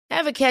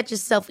Ever catch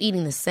yourself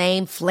eating the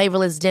same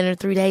flavorless dinner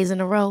 3 days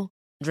in a row?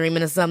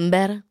 Dreaming of something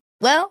better?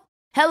 Well,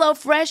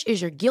 HelloFresh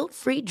is your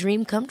guilt-free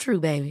dream come true,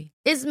 baby.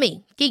 It's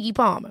me, Keke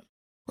Palmer.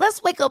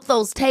 Let's wake up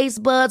those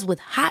taste buds with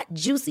hot,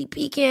 juicy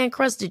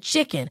pecan-crusted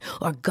chicken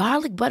or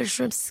garlic butter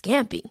shrimp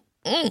scampi.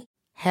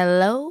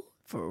 Hello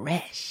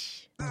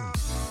Fresh.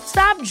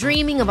 Stop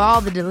dreaming of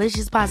all the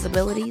delicious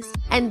possibilities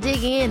and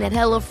dig in at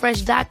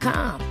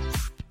HelloFresh.com.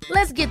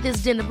 Let's get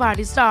this dinner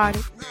party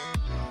started.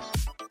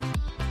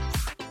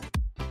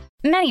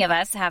 Many of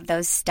us have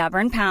those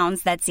stubborn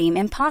pounds that seem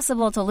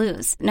impossible to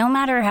lose, no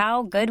matter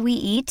how good we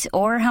eat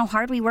or how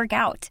hard we work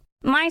out.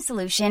 My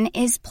solution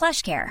is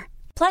PlushCare.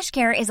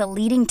 PlushCare is a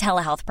leading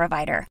telehealth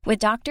provider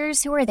with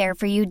doctors who are there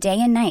for you day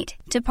and night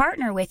to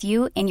partner with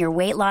you in your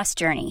weight loss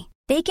journey.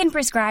 They can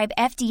prescribe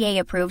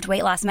FDA-approved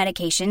weight loss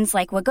medications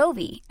like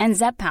Wegovy and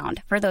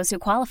Zepbound for those who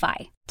qualify.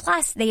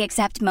 Plus, they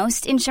accept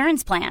most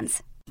insurance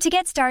plans. To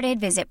get started,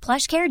 visit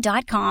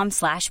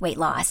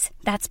plushcare.com/weightloss.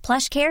 That's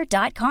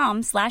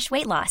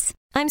plushcare.com/weightloss.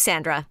 I'm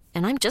Sandra,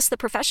 and I'm just the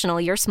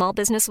professional your small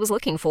business was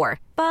looking for.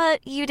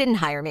 But you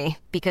didn't hire me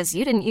because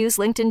you didn't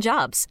use LinkedIn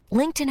Jobs.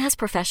 LinkedIn has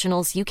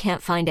professionals you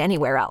can't find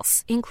anywhere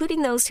else,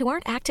 including those who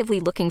aren't actively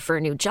looking for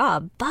a new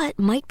job, but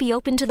might be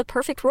open to the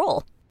perfect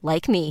role,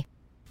 like me.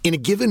 In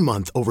a given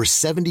month, over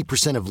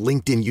 70% of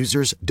LinkedIn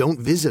users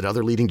don't visit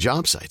other leading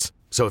job sites.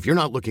 So if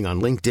you're not looking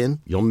on LinkedIn,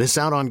 you'll miss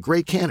out on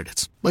great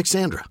candidates, like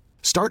Sandra.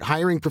 Start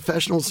hiring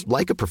professionals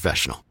like a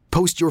professional.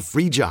 Post your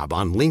free job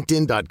on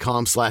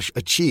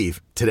linkedin.com/achieve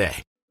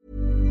today.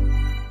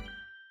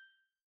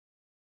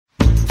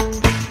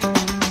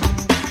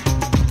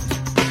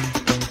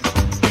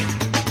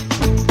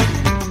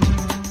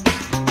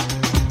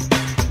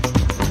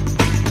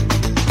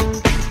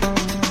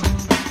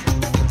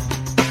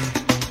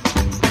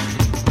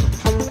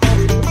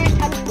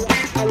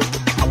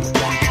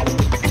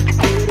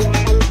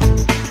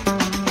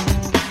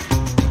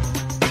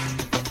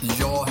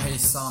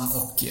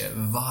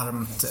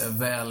 Varmt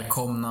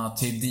välkomna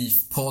till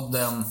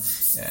DIF-podden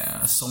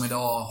som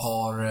idag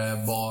har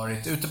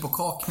varit ute på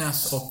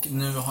Kaknäs och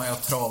nu har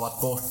jag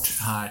travat bort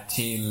här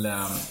till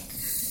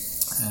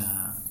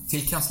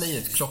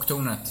kansliet,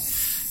 Klocktornet.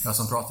 Jag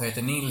som pratar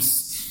heter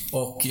Nils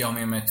och jag har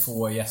med mig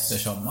två gäster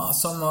som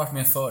har varit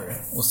med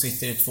förr och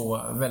sitter i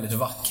två väldigt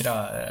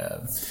vackra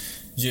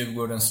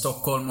Djurgården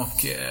Stockholm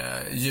och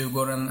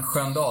Djurgården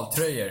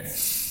Sköndal-tröjor.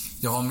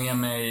 Jag har med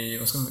mig,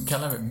 vad ska man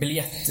kalla det,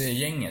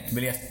 biljettgänget,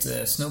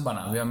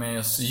 biljettsnubbarna. Vi har med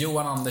oss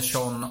Johan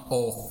Andersson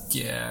och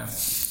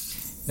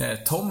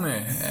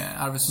Tommy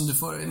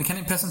Arvidsson. Kan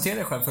ni presentera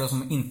er själv för de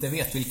som inte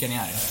vet vilka ni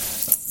är?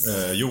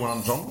 Johan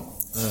Andersson,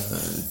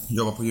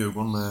 jobbar på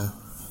Djurgården med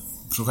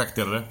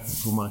projektledare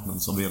på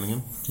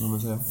marknadsavdelningen, kan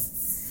man säga.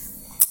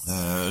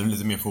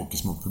 Lite mer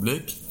fokus mot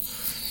publik.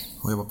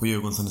 Jag jobbar på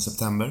Djurgården sedan i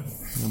september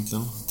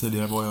egentligen.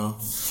 Tidigare var jag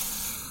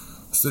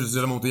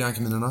styrelseledamot i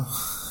Järnkaminerna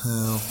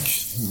och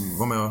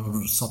var med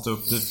och satte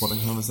upp DIF-podden,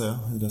 kan man säga,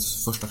 i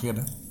dess första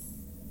skede.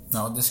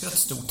 Ja, det ska jag ett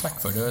stort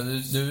tack för.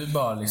 Du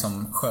bara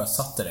liksom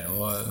sjösatte det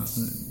och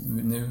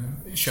nu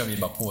kör vi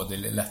bara på det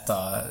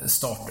lätta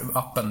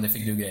startappen, det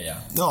fick du greja.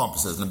 Ja,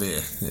 precis.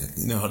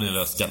 Nu har ni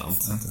löst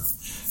galant.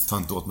 Ta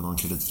inte åt med någon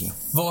kredit för det.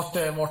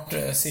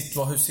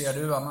 Hur ser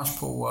du annars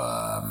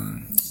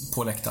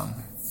på läktaren?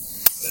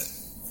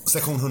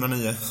 Sektion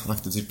 109,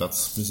 aktiv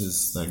sittplats,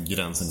 precis där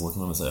gränsen går, kan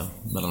man väl säga,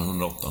 mellan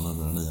 108 och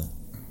 109.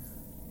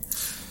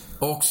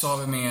 Och så har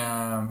vi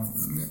med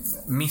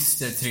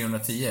Mr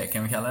 310,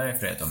 kan vi kalla det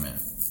för det, Tommy?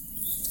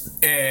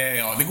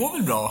 Ja, det går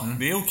väl bra.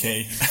 Det är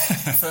okej.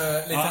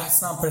 För lite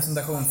snabb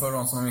presentation för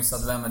de som har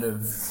missat, vem är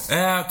du?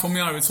 Tommy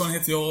Arvidsson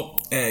heter jag.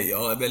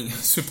 Jag är väl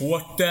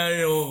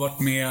supporter och varit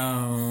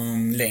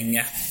med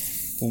länge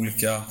på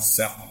olika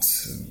sätt.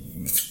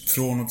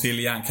 Från och till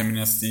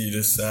Järnkaminernas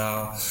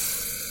styrelse.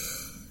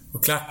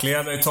 Och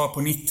klackledare ett tag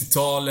på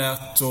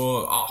 90-talet.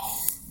 Och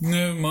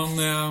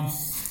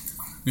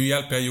nu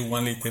hjälper jag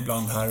Johan lite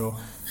ibland här och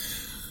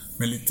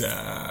med lite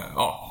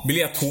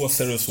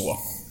biljetthåser och så.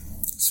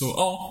 Så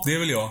ja, det är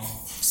väl jag.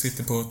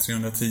 Sitter på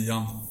 310.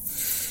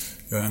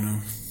 Gör jag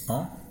nu.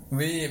 Ja.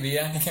 Vi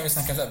kan vi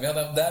snacka så här. Vi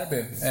hade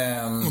derby.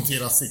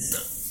 Notera sitter.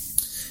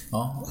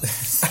 Ja.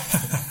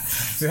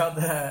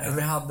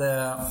 vi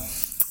hade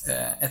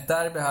ett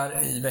derby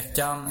här i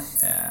veckan.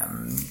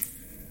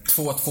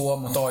 2-2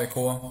 mot AIK.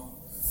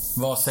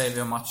 Vad säger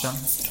vi om matchen?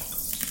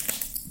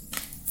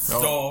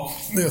 Ja,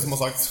 det som har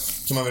sagt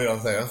kan man väl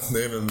redan säga.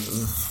 Det är väl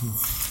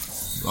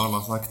alla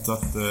har sagt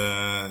att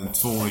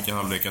 2 olika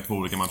halvlekar, 2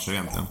 olika matcher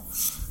egentligen.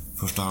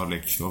 Första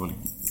halvlek var väl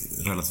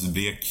relativt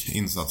blek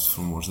insats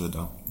från vår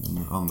sida.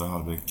 Den andra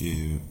halvlek är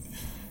ju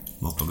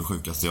något av det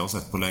sjukaste jag har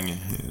sett på länge.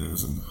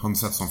 Har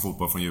inte sett som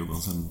fotboll från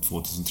Djurgården sedan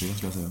 2003, skulle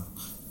jag säga.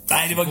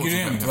 Nej, det var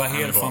grymt. Det var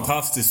helt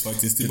fantastiskt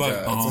faktiskt. Det bara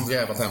ett sånt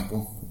jävla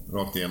tempo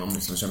rakt igenom.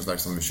 Det kändes verkligen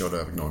som vi körde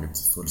över Gnaget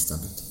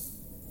fullständigt.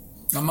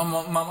 Ja, man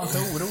var inte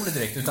orolig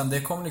direkt, utan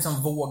det kom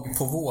liksom våg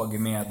på våg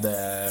med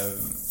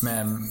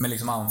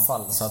liksom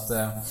anfall. Så att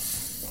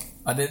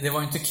det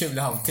var inte kul i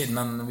halvtid,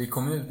 men vi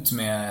kom ut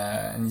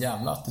med en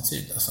jävla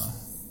attityd alltså.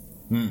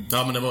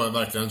 Ja, men det var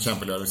verkligen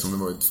kämpeliga liksom. Det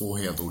var ju 2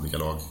 helt olika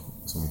lag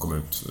som kom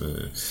ut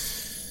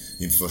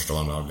inför första och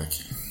andra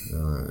halvlek.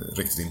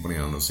 Riktigt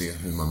imponerande att se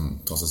hur man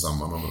tar sig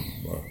samman och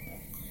bara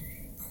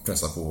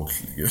pressar på och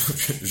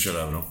kör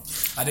över dem.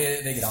 Ja, det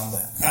är grande.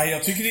 Ja,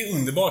 jag tycker det är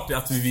underbart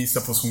att vi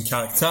visar på som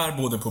karaktär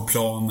både på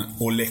plan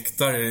och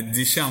läktare.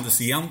 Det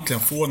kändes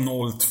egentligen få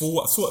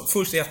 0-2, så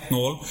först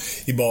 1-0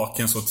 i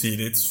baken så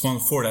tidigt, så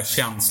får det där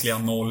känsliga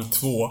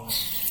 0-2.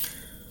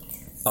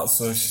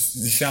 Alltså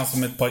det känns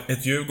som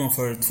ett Djurgården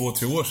för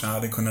 2-3 år sedan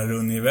hade kunnat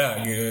runna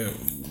iväg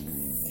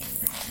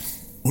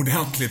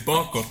ordentligt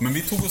bakåt. Men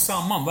vi tog oss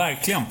samman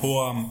verkligen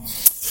på...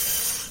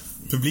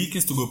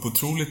 Publiken stod upp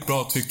otroligt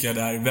bra tycker jag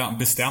där,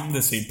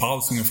 bestämde sig i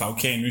paus ungefär,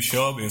 okej, nu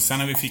kör vi. Sen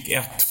när vi fick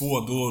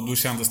 1-2 då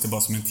kändes det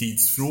bara som en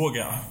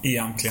tidsfråga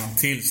egentligen.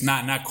 Tills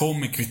när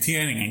kommer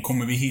kvitteringen?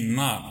 Kommer vi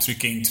hinna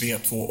trycka in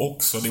 3-2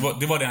 också?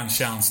 Det var den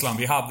känslan.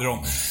 Vi hade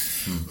dem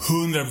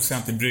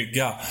 100% i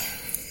brygga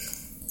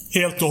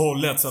helt och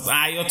hållet. Så att,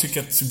 jag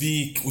tycker att vi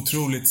gick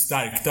otroligt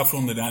stärkta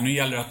från det där. Nu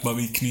gäller det att bara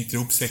vi knyter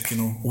ihop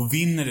säcken och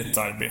vinner ett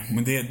derby.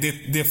 Men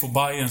det får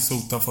Bayern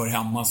sota för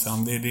hemma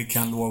sen. Det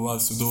kan jag lova.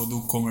 Så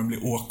då kommer det bli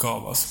åka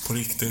av alltså, på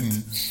riktigt.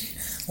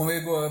 Om vi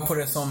går på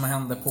det som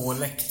hände på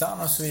läktaren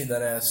och så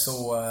vidare,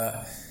 så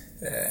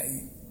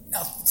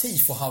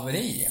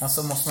tifo-haveri,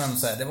 alltså måste man ändå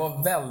säga. Det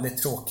var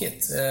väldigt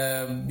tråkigt.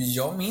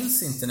 Jag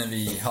minns inte när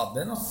vi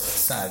hade något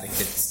så här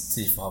riktigt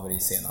tifo-haveri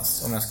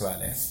senast, om jag ska vara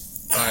ärlig.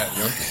 Nej,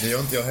 det gör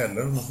inte jag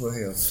heller.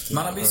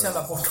 Man har blivit så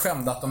jävla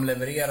bortskämd att de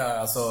levererar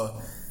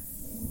alltså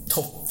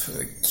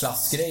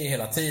toppklassgrejer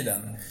hela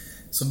tiden.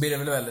 Så blir det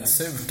väl väldigt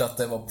surt att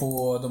det var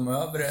på de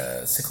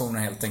övre sektionerna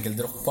helt enkelt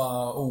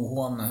droppa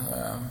ohån.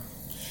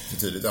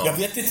 Jag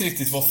vet inte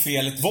riktigt vad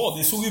felet var.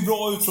 Det såg ju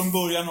bra ut från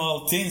början och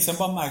allting. Sen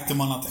bara märkte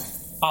man att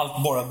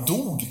allt bara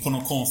dog på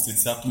något konstigt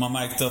sätt. Man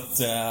märkte att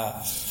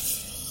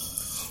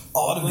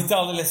det var inte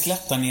alldeles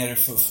lätt där nere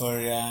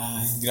för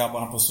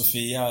grabbarna på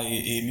Sofia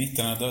i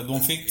mitten.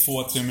 De fick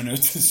 2-3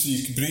 minuters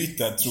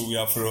psykbryta tror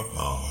jag för att...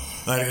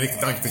 Det är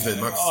riktigt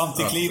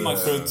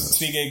antiklimax för att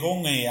trigga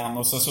igång igen.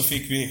 Och så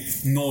fick vi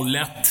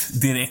 0-1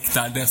 direkt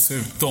där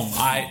dessutom.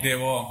 Nej, det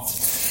var...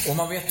 Och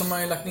man vet att de har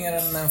ju lagt ner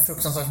en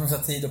fruktansvärd massa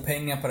tid och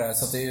pengar på det här,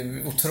 så att det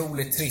är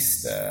otroligt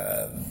trist.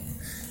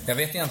 Jag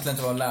vet egentligen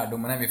inte vad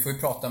lärdomen är. Vi får ju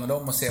prata med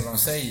dem och se vad de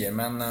säger.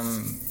 Men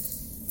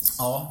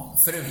ja,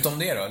 förutom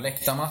det då,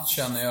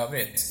 läktarmatchen i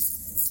övrigt.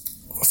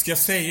 Vad ska jag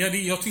säga?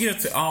 Jag tycker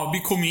att vi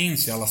kom in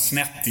så jävla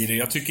snett i det.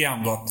 Jag tycker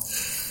ändå att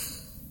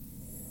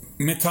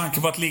med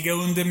tanke på att ligga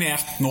under med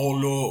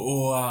 1-0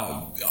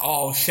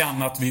 och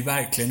känna att vi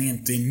verkligen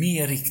inte är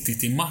med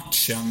riktigt i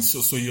matchen,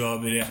 så gör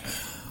vi det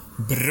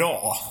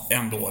bra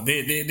ändå.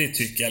 Det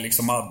tycker jag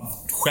liksom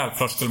att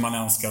självklart skulle man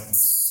önskat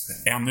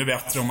ännu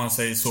bättre om man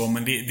säger så,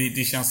 men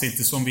det känns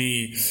inte som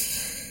vi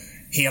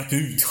helt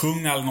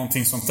utsjungna eller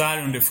någonting sånt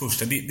där under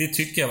första. Det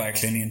tycker jag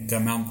verkligen inte,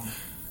 men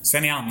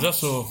sen i andra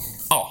så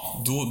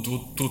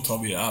då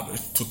tar vi över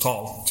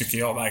totalt, tycker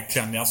jag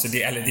verkligen. Alltså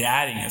det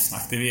är ingen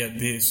snack,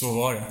 det så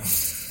var det.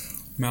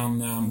 Men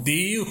det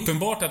är ju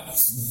uppenbart att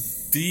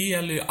det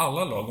gäller ju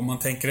alla lag. Om man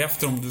tänker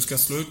efter, om du ska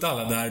slå ut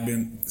alla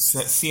derbyn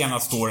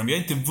senaste åren. Vi har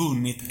inte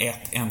vunnit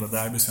ett enda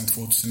derby sedan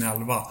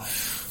 2011.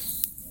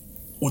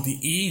 Och det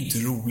är inte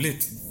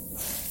roligt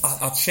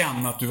att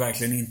känna att du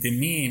verkligen inte är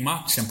med i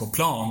matchen på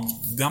plan.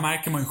 Där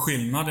märker man ju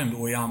skillnaden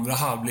då i andra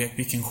halvlek,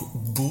 vilken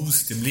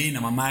boost det blir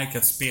när man märker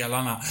att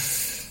spelarna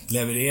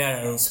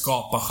levererar och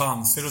skapar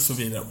chanser och så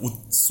vidare. Och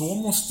så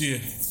måste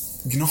ju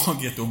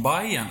Gnaget och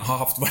Bayern ha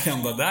haft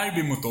varenda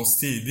derby mot oss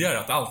tidigare,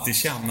 att alltid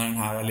känna den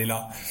här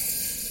lilla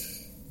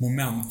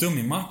momentum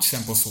i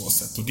matchen på så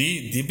sätt. Och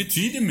det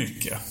betyder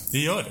mycket, det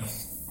gör det.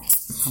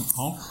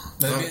 Ja.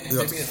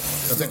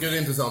 Jag tycker det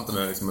är intressant det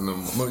där,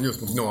 liksom,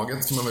 just mot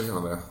Gnaget kan man väl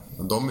känna det.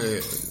 De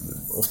är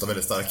ofta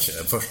väldigt starka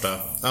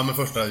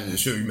första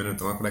 20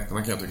 minuterna på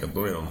läktarna, kan jag tycka att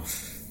då är de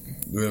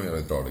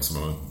väldigt bra liksom,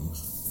 och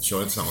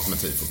kör tillsammans med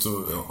tifot så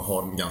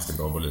har de ganska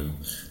bra volym.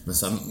 Men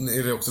sen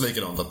är det också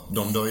likadant att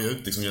de dör ju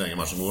ut liksom, ju längre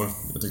matchen går.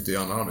 Jag tyckte i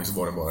andra halvlek så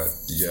var det bara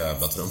ett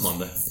jävla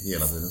trummande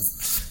hela tiden.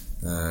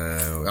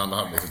 Och i andra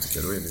halvlek så tycker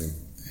jag då är det...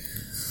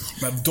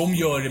 Men de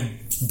gör det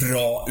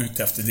bra ut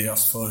efter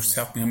deras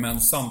förutsättningar,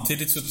 men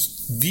samtidigt så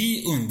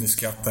vi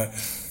underskattar.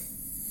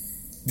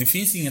 Det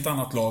finns inget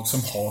annat lag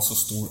som har så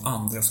stor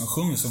andel som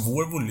sjunger, så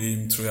vår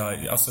volym tror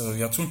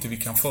jag tror inte vi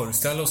kan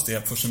föreställa oss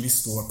det förrän vi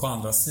står på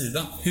andra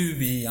sidan, hur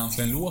vi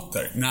egentligen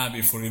låter när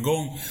vi får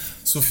igång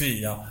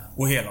Sofia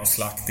och hela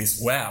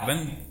Slaktis och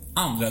även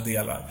andra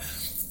delar.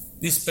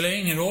 Det spelar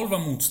ingen roll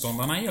vad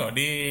motståndarna gör,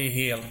 det är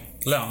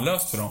helt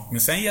lönlöst för dem.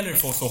 Men sen gäller det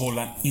för oss att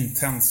hålla en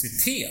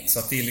intensitet så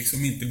att det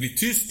liksom inte blir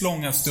tyst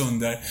långa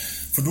stunder,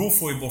 för då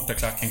får ju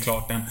bortaklacken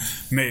klart en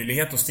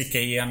möjlighet att sticka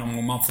igenom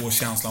och man får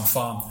känslan,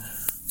 fan,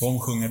 de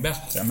sjunger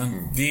bättre.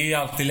 Men det är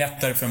alltid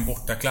lättare för en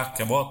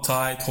bortaklack att vara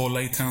tight,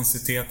 hålla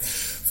intensitet.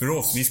 För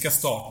oss, vi ska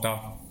starta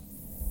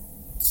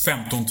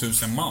 15 000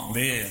 man,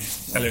 det är,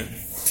 eller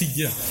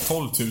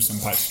 10-12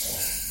 000 pers.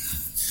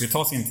 Det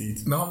tar sin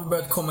tid. Men har vi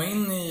börjat komma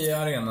in i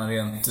arenan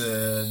rent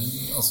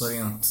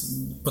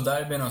på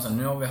derbyn och så?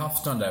 Nu har vi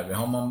haft några derby.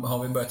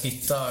 Har vi börjat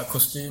hitta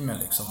kostymer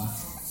liksom?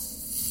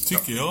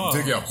 Tycker jag.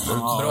 Tycker jag absolut.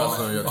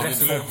 Bra, jag rätt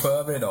folk på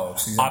över idag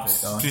också.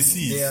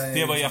 Precis,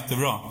 det var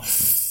jättebra.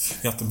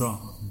 Jättebra.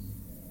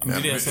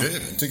 Men det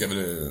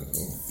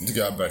tycker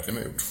jag verkligen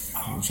har gjort.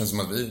 Det känns som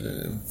att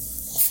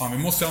vi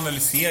måste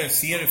analysera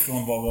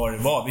serifrån vad det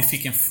var.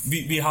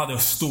 Vi hade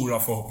stora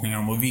förhoppningar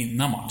om att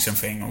vinna matchen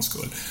för en gångs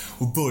skull.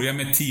 Och börja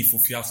med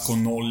tifo-fiasko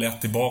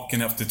 0-1 i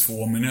baken efter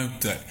 2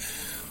 minuter.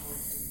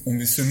 Om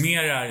vi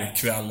summerar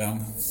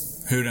kvällen,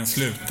 hur den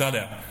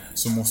slutade,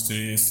 så måste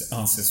det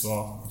anses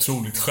vara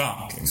otroligt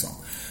skönt liksom.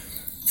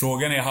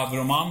 Frågan är, hade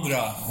de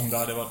andra, om det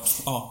hade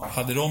varit,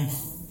 hade de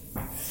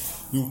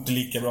gjort det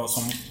lika bra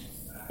som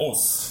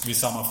oss vid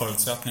samma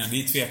förutsättningar?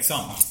 Det är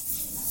tveksamt.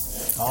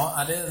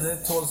 Ja, det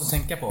tåls att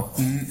tänka på.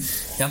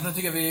 Egentligen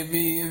tycker jag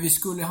vi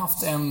skulle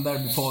haft en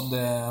derbypodd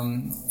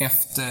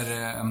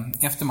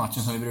efter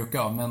matchen som vi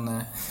brukar,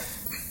 men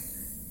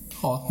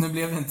nu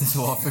blev det inte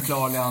så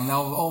förklarligen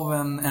av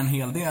en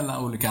hel del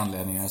olika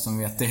anledningar som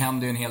vet. Det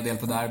hände ju en hel del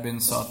på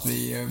derbyn, så att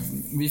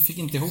vi fick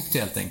inte ihop det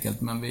helt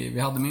enkelt, men vi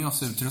hade med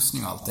oss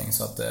utrustning och allting,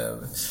 så att,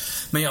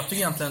 men jag tycker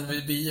egentligen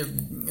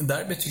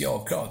derby tycker jag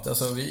avklarat.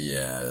 Alltså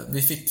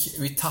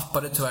vi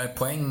tappade tyvärr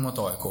poäng mot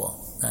AIK.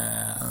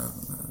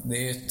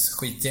 Det är ett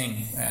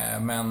skitgäng,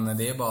 men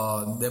det är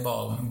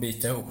bara att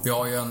bita ihop. Vi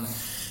har ju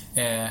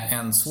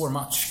en svår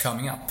match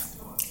coming up.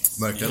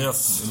 Verkligen.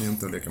 Yes. Det är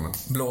inte att leka med.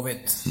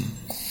 Blåvitt.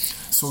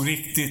 Såg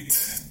riktigt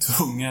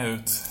tunga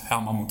ut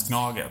hemma mot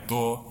Gnaget.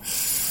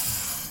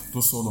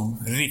 Då såg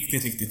de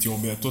riktigt, riktigt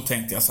jobbigt. Då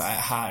tänkte jag så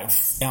här,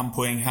 1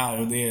 poäng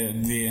här, och det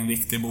är en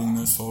riktig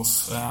bonus för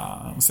oss.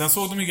 Sen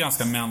såg de ju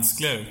ganska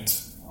mänskliga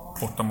ut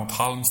borta mot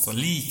Halmstad.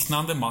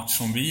 Liknande match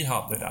som vi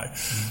hade där.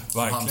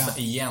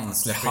 Verkligen.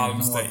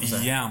 Halmstad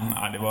igen.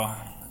 Ja, det var,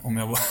 om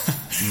jag var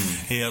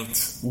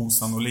helt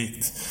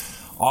osannolikt.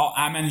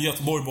 Ja, men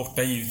Göteborg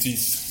borta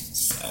givetvis.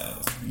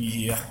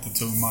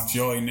 Jättetung match.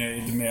 Jag är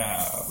nöjd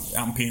med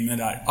en pinne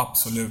där,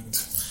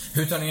 absolut.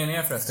 Hur tar ni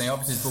ner förresten? Jag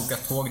har precis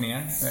bokat tåg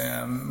ner.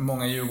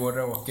 Många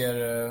djurgårdare åker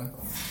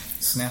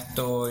snett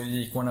och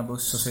gick-ordna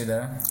buss och så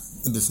vidare.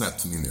 Det är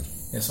snett för min del.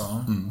 Det är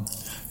så.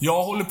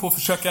 Jag håller på att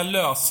försöka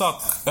lösa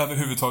att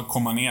överhuvudtaget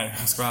komma ner.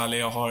 Jag ska vara ärlig,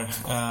 jag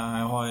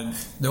har...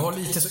 Du har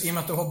lite så, i och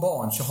med att du har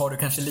barn, så har du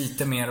kanske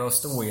lite mer att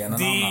stå i än en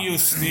annan. Det är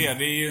just det.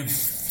 Det är ju...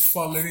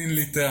 faller in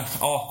lite...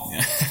 Ja...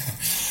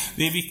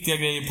 Det är viktiga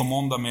grejer på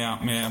måndag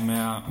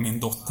med min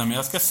dotter. Men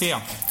jag ska se.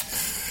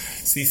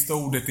 Sista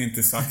ordet är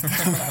inte sagt.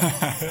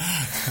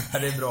 Ja,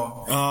 det är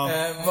bra.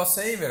 Vad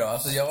säger vi då?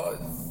 Alltså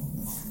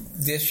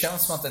det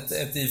känns som att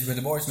ett IFK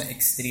Göteborg som är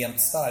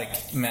extremt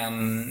starkt,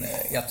 men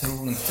jag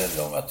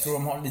tror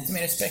de har lite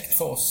mer respekt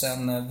för oss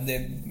än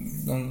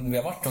vi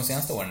har varit de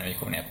senaste åren när vi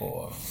kommer ner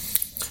på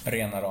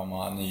rena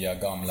rama, nya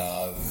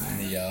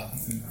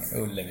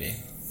Ullevi.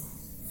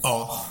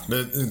 Ja,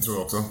 det tror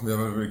jag också. Vi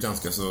har varit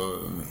ganska så...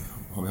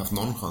 Har vi haft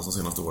någon chans de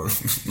senaste åren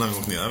när vi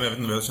åkt ner? Jag vet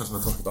inte, det känns som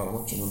att jag har torskat alla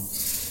matcher, men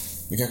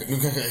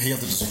nu kanske jag är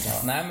helt ute och cyklar.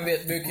 Nej, men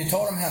vi kan ju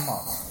ta dem hemma.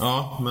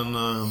 Ja, men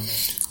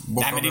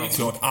nej, men det är väl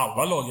klart,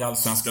 alla lag i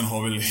Allsvenskan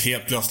har väl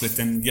helt plötsligt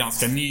en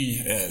ganska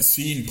ny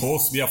syn på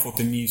oss. Vi har fått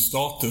en ny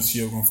status,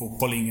 Djurgården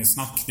fotboll, ingen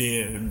snack.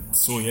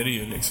 Så är det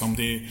ju liksom.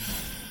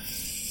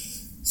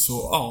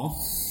 Så ja,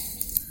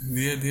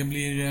 det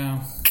blir...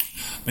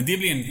 Men det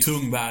blir en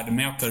tung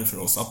värdemätare för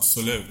oss,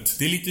 absolut.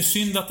 Det är lite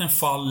synd att den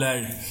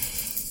faller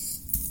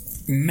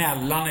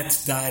mellan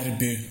ett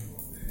derby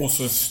och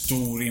så en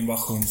stor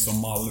invasion som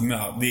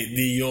Malmö.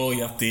 Det gör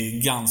ju att det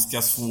är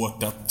ganska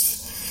svårt att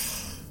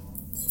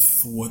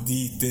få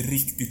dit det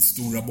riktigt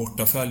stora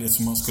bortaföljet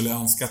som man skulle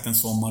önska att en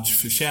sån match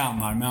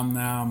förtjänar. Men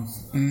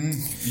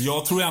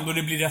jag tror ändå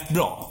det blir rätt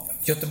bra.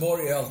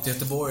 Göteborg är alltid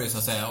Göteborg så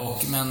att säga.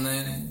 Men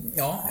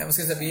ja, jag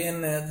ska säga, vi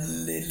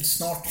är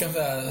snart kan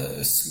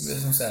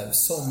säga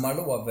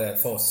sommarlov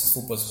för oss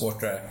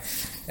fotbollssportare.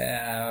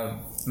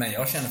 Men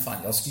jag känner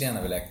jag skulle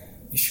gärna vilja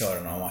köra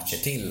några matcher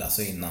till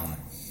alltså innan.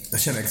 Jag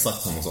känner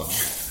exakt samma sak.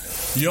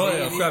 Ja,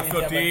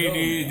 självklart.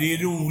 Det är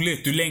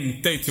roligt. Du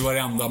längtar ju till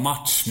varenda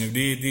match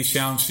nu. Det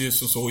känns ju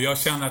så. Jag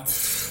känner att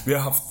vi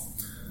har haft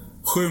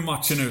 7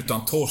 matcher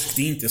utan torsk.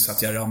 Det är inte så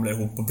att jag ramlar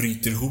ihop och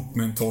bryter ihop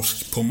med en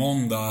torsk på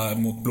måndag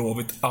mot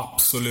Blåvitt.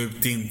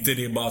 Absolut inte.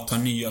 Det är bara att ta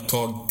nya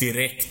tag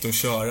direkt och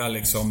köra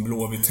liksom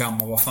Blåvitt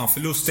hemma. Vad fan,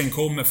 förlusten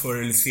kommer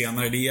förr eller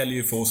senare. Det gäller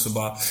ju för oss att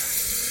bara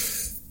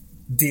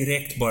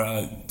direkt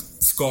bara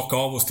skaka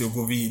av oss till att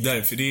gå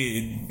vidare. För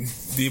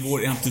det är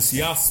vår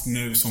entusiasm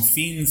nu som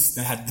finns.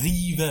 Det här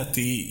drivet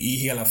i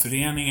hela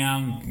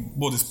föreningen,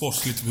 både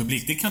sportsligt och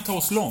publik. Det kan ta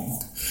oss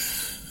långt.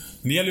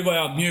 Det gäller ju att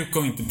vara ödmjuk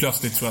och inte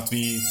plötsligt tro att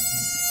vi är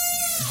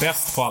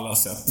bäst på alla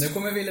sätt. Nu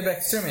kommer Ville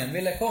Bäckström igen.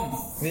 Ville,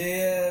 kom.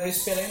 Vi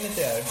spelar in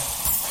lite här.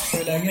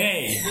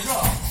 Nej. Det är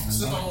bra.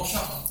 Sluta morsa.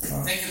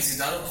 Tänk inte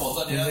sitta här och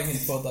podda.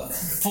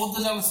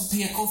 Podden är alldeles för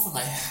PK för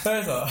mig. Är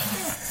det så?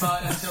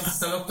 Jag ska inte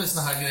ställa upp i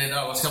såna här grejer.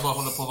 Jag ska bara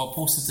hålla på att vara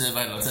positiva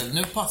hela tiden.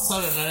 Nu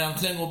passar det, när det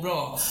äntligen går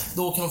bra.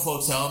 Då kan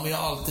folk säga, ja men jag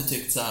har alltid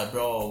tyckt så här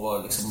bra och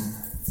var liksom...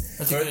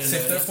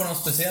 Sitter du på någon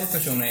speciell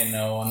person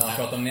inne och när han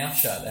pratar om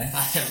Niasha, eller?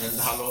 Nej, men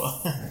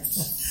hallå.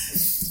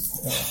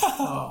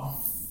 Ja.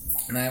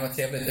 Nej, vad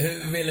trevligt.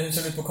 Hur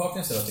såg det ut på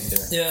kartan så då, tyckte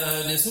du? Ja,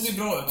 det såg ju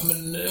bra ut,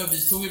 men vi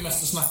stod ju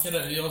mest och snackade.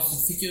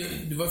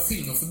 Det var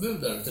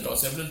filmförbud där ute idag,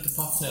 så jag blev lite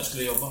paff när jag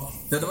skulle jobba.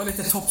 Ja, det var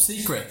lite top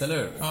secret, eller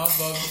hur? Ja,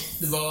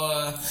 det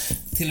var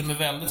till och med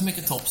väldigt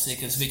mycket top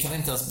secret, så vi kan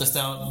inte ens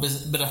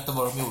berätta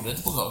vad de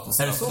gjorde på kartan.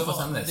 Är det så pass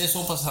hemligt? Det är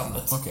så pass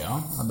hemligt. Okej,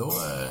 ja.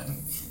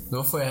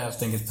 Då får jag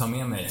helt enkelt ta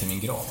med mig till min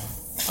grav.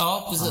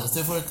 Ja, precis.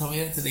 Det får du ta med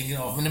dig till din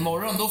grav. Men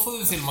imorgon, då får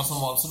vi filma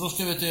som vanligt. Så då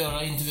ska vi ut och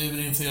göra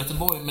intervjuer inför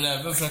Göteborg. Men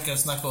även försöka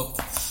snacka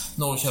upp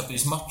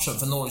Norrköpingsmatchen.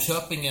 För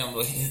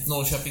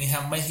Norrköping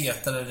hemma är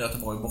hetare än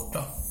Göteborg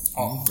borta.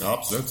 Ja,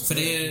 absolut. För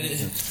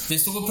vi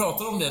stod och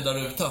pratade om det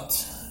där ute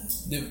att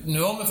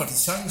nu har man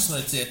faktiskt chansen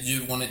att se att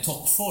Djurgården i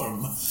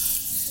toppform.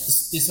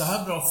 I så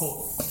här bra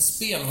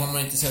spel har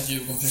man inte sett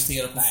Djurgården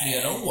prestera på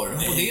flera år.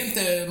 Och det är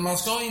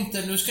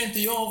inte, nu ska inte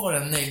jag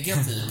vara en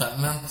negativ här,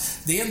 men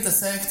det är inte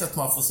säkert att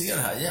man får se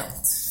det här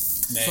jämt.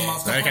 Nej, så man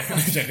ska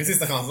kanske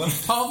sista chansen.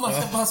 Ja,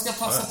 man ska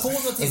passa på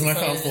något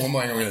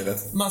tillfälle.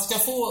 Man ska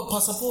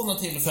passa på något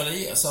tillfälle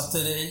ge. Så att det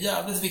är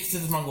jävligt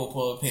viktigt att man går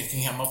på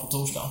Peking hemma på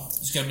torsdag.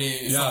 Det ska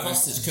bli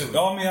fantastiskt kul.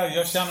 Ja, men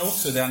jag känner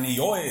också den.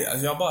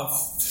 Jag bara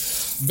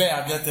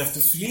vädjat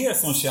efter fler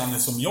som känner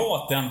som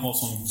jag att den har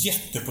sån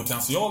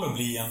jättepotential att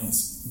bli en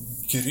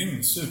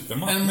grym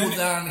supermatch. En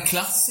modern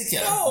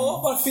klassiker.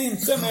 Ja, varför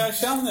inte? Men jag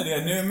känner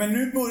det nu. Men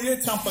nu börjar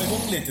jag trampa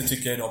igång lite,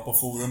 tycker jag, idag på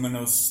forumen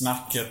och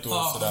snacket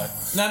och sådär.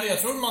 Nej, men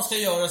jag tror man ska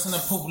göra sina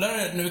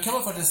polare. Nu kan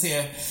man faktiskt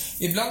se,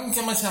 ibland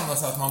kan man känna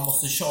sig att man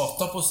måste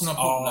tjata på sina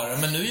polare.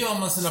 Men nu gör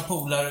man sina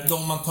polare,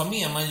 de man tar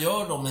med, man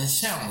gör dem en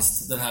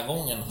tjänst den här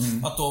gången.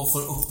 Att de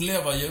får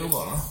uppleva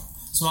Djurgården.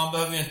 Så man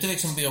behöver ju inte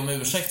liksom be om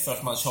ursäkt för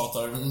att man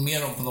tjatar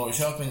mer om på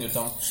Norrköping,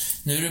 utan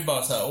nu är det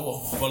bara så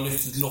här: vad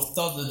lyckligt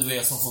lottad du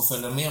är som får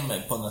följa med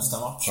mig på nästa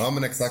match. Ja,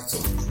 men exakt så.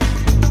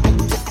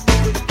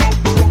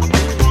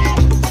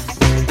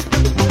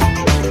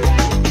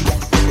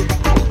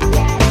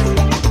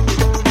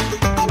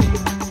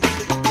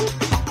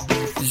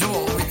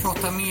 Ja, vi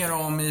pratar mer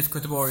om IFK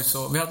Göteborg,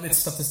 så vi hade lite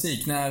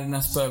statistik.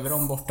 När spöade vi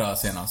dem borta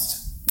senast?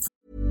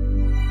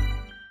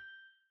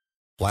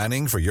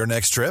 Planning for your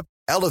next trip?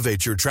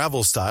 Elevate your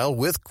travel style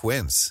with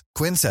Quince.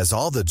 Quince has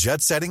all the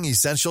jet-setting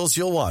essentials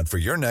you'll want for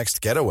your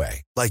next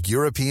getaway, like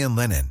European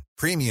linen,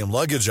 premium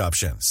luggage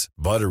options,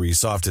 buttery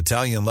soft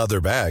Italian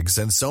leather bags,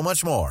 and so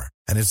much more.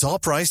 And it's all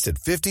priced at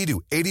 50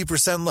 to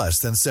 80% less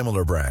than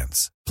similar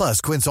brands.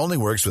 Plus, Quince only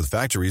works with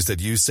factories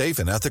that use safe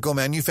and ethical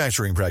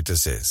manufacturing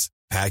practices.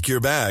 Pack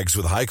your bags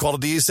with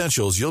high-quality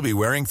essentials you'll be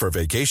wearing for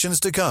vacations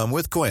to come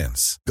with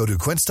Quince. Go to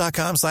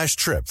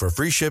quince.com/trip for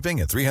free shipping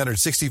and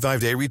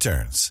 365-day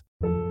returns.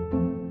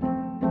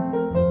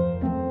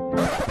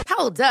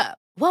 Hold up.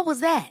 What was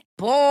that?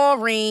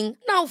 Boring.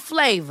 No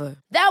flavor.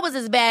 That was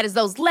as bad as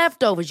those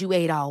leftovers you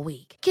ate all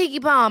week.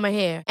 Keke Palmer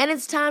here, and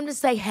it's time to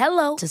say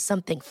hello to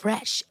something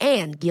fresh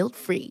and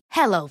guilt-free.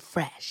 Hello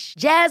Fresh.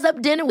 Jazz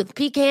up dinner with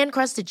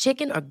pecan-crusted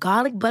chicken or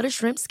garlic butter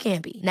shrimp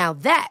scampi. Now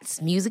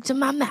that's music to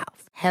my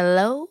mouth.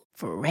 Hello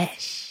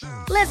Fresh.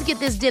 Let's get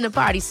this dinner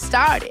party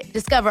started.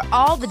 Discover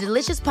all the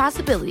delicious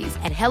possibilities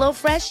at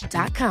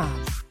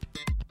hellofresh.com.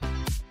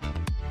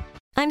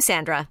 I'm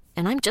Sandra,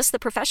 and I'm just the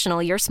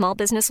professional your small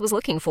business was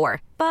looking for.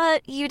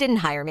 But you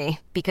didn't hire me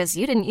because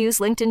you didn't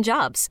use LinkedIn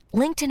Jobs.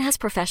 LinkedIn has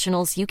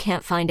professionals you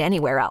can't find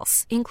anywhere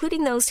else,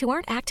 including those who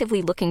aren't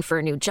actively looking for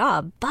a new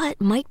job,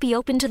 but might be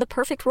open to the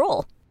perfect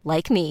role,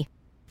 like me.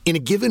 In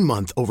a given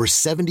month, over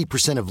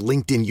 70% of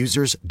LinkedIn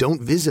users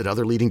don't visit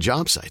other leading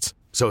job sites.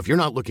 So if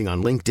you're not looking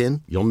on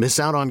LinkedIn, you'll miss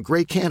out on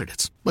great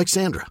candidates like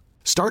Sandra.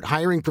 Start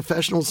hiring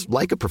professionals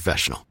like a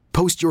professional.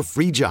 Post your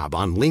free job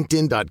on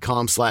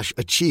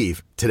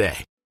linkedin.com/achieve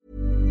today.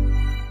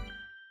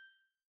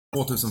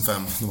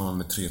 2005, då vann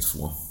med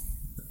 3-2.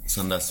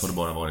 Sen dess har det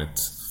bara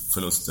varit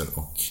förluster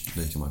och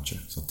lika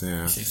matcher. Så att det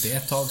är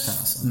ett tag sedan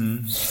alltså.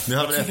 Vi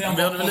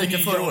hade väl lika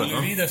förra året,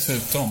 va?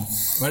 Dessutom.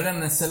 Var det den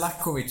när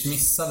Selakovic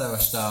missade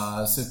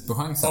värsta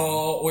superchansen?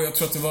 Ja, och jag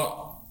tror att det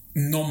var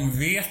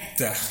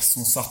Nomvete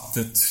som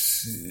satte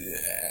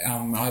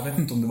jag vet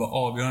inte om det var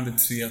avgörande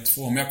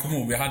 3-2, men jag kommer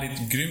ihåg vi hade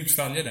ett grymt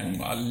följe den.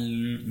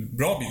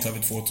 Bra bit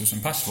över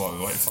 2000 pers var vi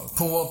i varje fall.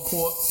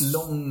 På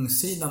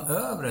långsidan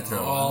övre tror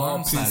jag.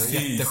 Ja, precis.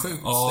 Jättesjukt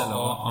ställe.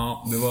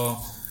 Ja, det var...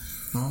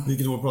 Ja.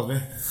 Vilket år pratar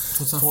vi?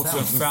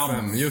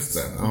 2005. Just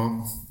det.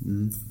 Ja.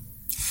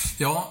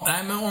 Ja,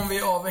 nej, men om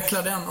vi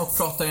avvecklar den och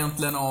pratar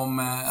egentligen om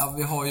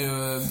vi har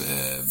ju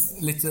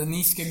lite,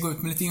 ni ska gå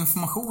ut med lite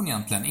information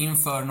egentligen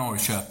inför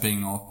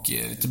Norrköping och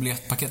lite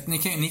biljettpaket.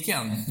 Ni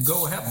kan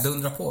go ahead,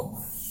 dundra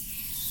på.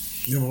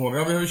 Ja,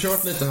 vi har ju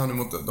kört lite här nu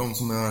mot de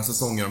som är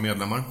säsonger och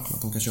medlemmar,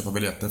 att de kan köpa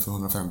biljetter för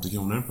 150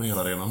 kronor på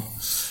hela arenan.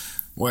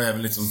 Och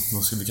även liksom,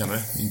 vad ska vi kalla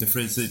det? Inte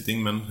free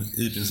seating, men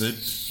i princip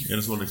är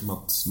det så liksom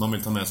att man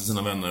vill ta med sig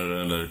sina vänner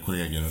eller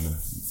kollegor eller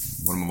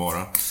vad det må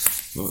vara.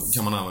 Då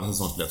kan man använda en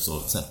säsongsbiljett, så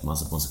sätter man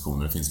sig på en sektion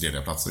där det finns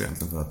lediga platser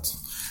egentligen, för att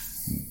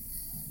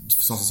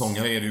som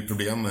säsonger är det ju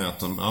problem med att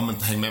de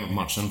inte hänger med på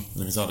matchen.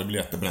 Det finns aldrig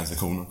biljetter på den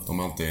sektionen. De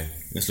är alltid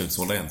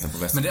slutsålda egentligen på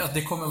västen. Men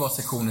det kommer vara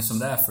sektioner som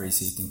det är free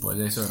seating på.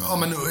 Det är så. Ja,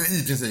 men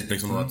i princip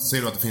liksom.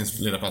 Ser du att det finns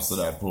flera platser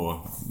där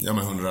på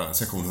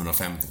sektion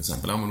 150 till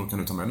exempel. Ja, men då kan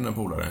du ta med den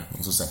polare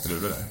och så sätter du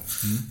det där.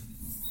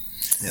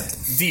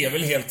 Det är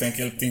väl helt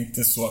enkelt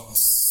inte så att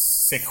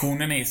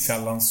sektionen är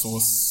sällan så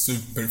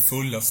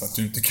superfulla så att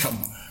du inte kan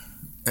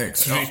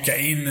trycka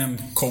in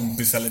en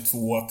kompis eller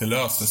två att det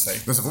löser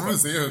sig. Men så får vi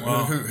se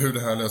hur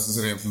det här löser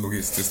sig rent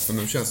logistiskt. För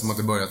nu känns det som att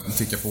det börjar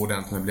ticka på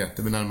ordentligt med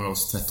biljetter. Vi närmar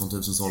oss 13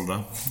 000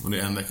 sålda. Och det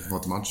är en vecka kvar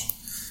till match.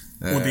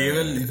 Och det är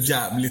väl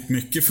jävligt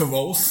mycket för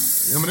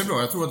oss. Ja, men det är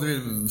bra. Jag tror att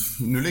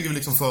nu ligger vi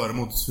liksom före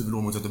hur vi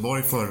låg mot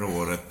Göteborg förra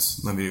året.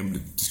 När vi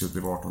till slut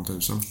blev 18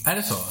 000. Är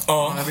det så?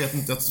 Ja, jag vet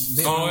inte.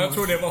 Jag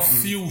tror det var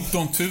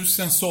 14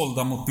 000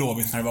 sålda mot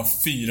Blåvitt när det var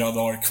 4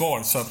 dagar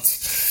kvar. Så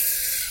att...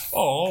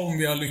 Ja, om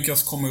vi har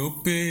lyckats komma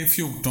upp i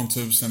 14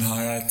 000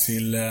 här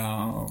till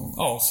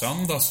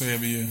söndag så är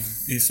vi ju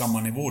i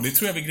samma nivå. Det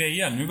tror jag vi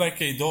grejer. Nu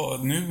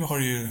har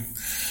det ju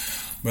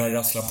börjat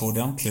rassla på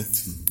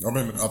ordentligt. Ja,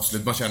 men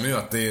absolut. Man känner ju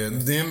att det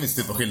är en viss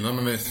typ av skillnad.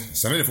 Men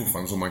sen är det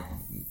fortfarande så när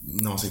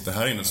man sitter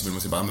här inne så vill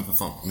man säga men för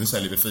fan, nu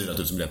säljer vi 4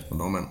 000 biljetter på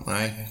dem. Men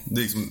nej,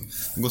 det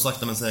går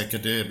sakta men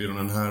säkert. Det är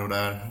erbjudanden här och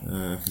där.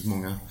 Det finns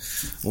många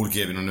olika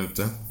erbjudanden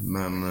ute.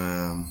 Men...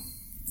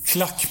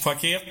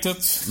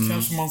 Klackpaketet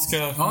kanske man ska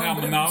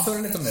nämna. Ja,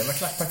 lite om det. Vad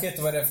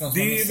klackpaketet, vad är det för något?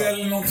 Det är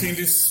väl någonting,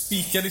 det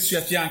spikades ju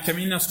att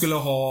Järnkamina skulle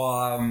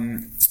ha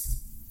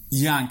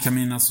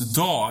Järnkaminas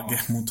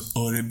dag mot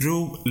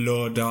Örebro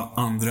lördag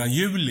 2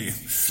 juli.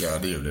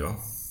 4 juli va?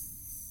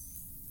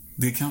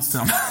 Det kan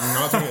stämma.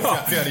 Ja, jag tror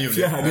 4 juli.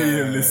 4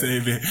 juli säger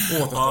vi.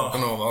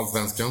 Återstarten av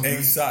Allsvenskan.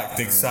 Exakt.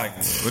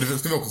 Och det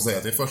ska vi också säga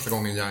att det är första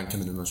gången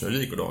Järnkamina kör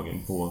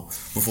JK-dagen på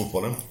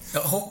fotbollen.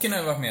 Ja, hockeyn har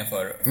jag varit med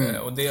för.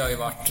 Och det har ju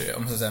varit,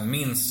 om man ska säga,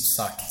 minst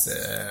sagt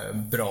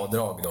bra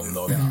drag de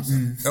dagarna. Alltså.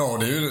 Ja,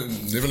 det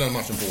är väl den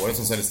matchen på året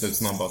som säljer slut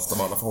snabbast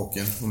av alla för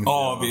hockeyn.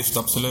 Ja, visst,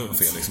 absolut.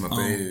 Fel, liksom, att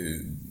det är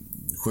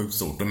sjukt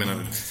stort. Jag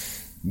menar,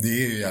 det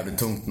är ju jävligt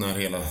tungt när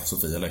hela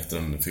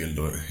Sofia-läktaren är fylld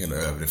och hela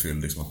övre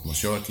fylld. Liksom, att man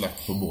kör ett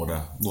lack på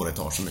båda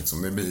etagen.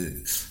 Liksom. Det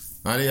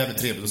är jävligt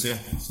trevligt att se.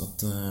 Så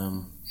att,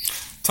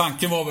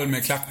 Tanken var väl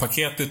med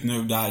klackpaketet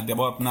nu där, det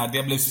var när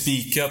det blev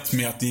spikat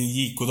med att det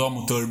gick och dag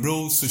mot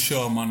Örebro så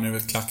kör man nu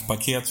ett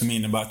klackpaket som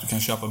innebär att du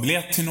kan köpa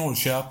biljett till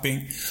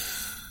Norrköping.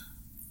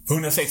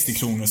 160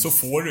 kronor så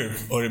får du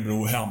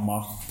Örebro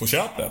hemma på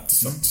köpet.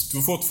 Så att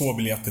du får 2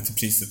 biljetter till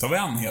priset av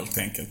en helt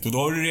enkelt. Och då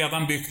har du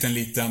redan byggt en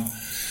liten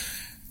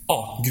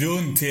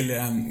grund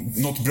till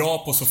något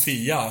bra på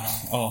Sofia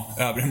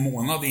över en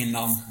månad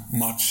innan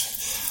match.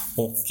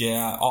 Och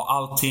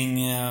allting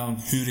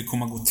hur det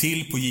kommer att gå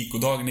till på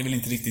JK-dagen är väl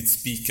inte riktigt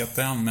spikat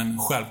än, men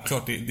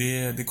självklart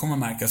det kommer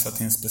märkas att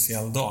det är en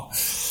speciell dag.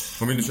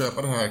 Om vill du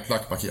köpa det här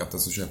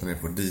klackpaketet så köper ni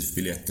på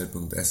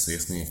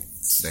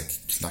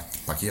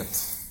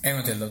difbiljetter.se/klackpaket. En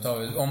gång till då tar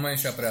vi. Om man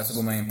köper det här så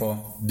går man in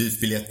på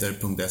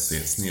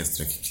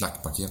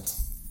difbiljetter.se/klackpaket.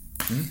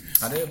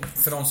 Ja, det är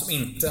för de som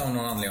inte har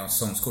någon anledning att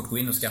säsongskort, gå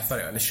in och skaffa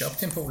det. Eller köp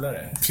till en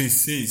polare.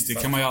 Precis, det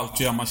kan man ju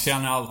alltid göra. Man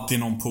känner alltid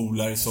någon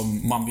polare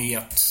som man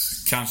vet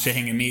kanske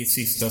hänger med i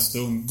sista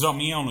stund. Dra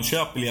med honom och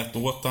köp biljett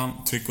åt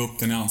han. Tryck upp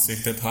den i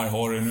ansiktet. Här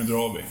har du, nu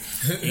drar vi.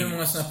 Hur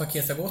många sådana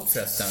paket har gått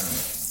förresten?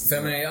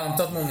 För jag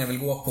antar att många vill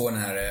gå på den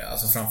här,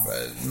 alltså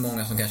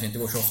många som kanske inte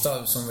går så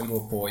ofta som vill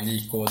gå på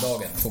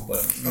JK-dagen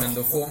fotbollen. Men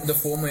då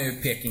får man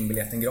ju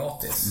Peking-biljetten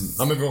gratis.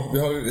 Ja, men vi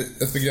har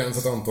ett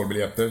begränsat antal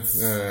biljetter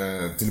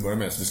till att börja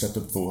med, så vi släppte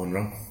upp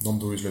 200. De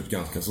tog ju slut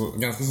ganska så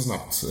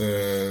snabbt, så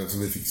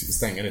vi fick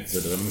stänga det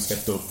till det. Men vi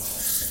släppte upp,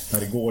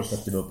 här igår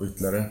släppte vi upp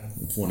ytterligare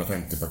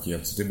 250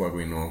 paket, så det är bara att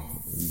gå in och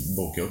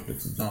boka upp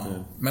liksom. Ja.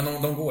 Men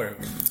de går...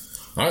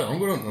 Ja, de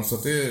går undan, så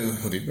att det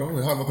är bra.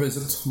 Det är halva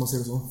priset, om man ser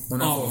det så. Och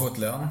när får fått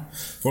lön?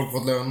 Folk har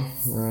fått lön.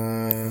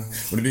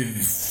 Och det blir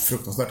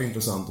fruktansvärt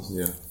intressant att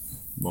se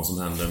vad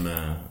som händer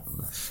med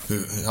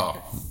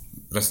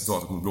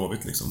resultatet mot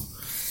Blåvitt liksom.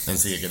 En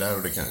seger där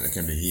och det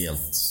kan bli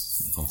helt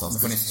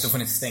fantastiskt. Då får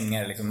ni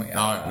stänga det liksom.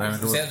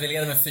 Säg att vi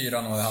leder med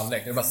 4-0 i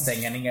halvlek. Det är bara att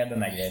stänga ner den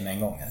där grejen med en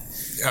gång.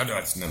 Ja,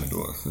 då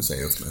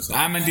säger jag upp mig.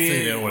 Nej, men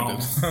det är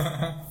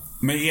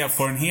med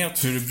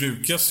erfarenhet hur det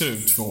brukar se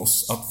ut för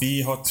oss, att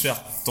vi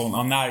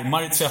har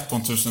närmare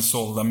 13 000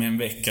 sålda med en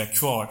vecka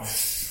kvar,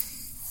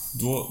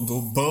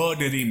 då bör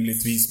det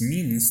rimligtvis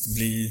minst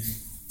bli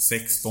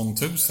 16 000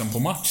 på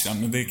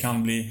matchen. Det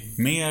kan bli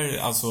mer,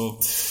 alltså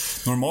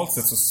normalt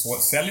sett så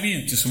säljer vi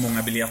ju inte så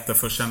många biljetter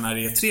för sen när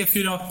det är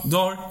 3-4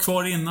 dagar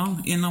kvar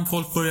innan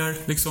folk börjar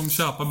liksom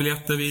köpa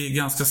biljetter. Vi är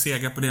ganska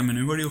sega på det, men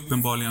nu har det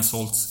uppenbarligen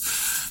sålts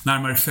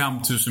närmare 5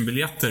 000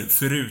 biljetter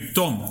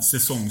förutom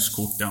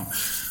säsongskorten.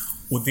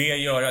 Och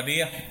göra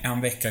det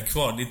en vecka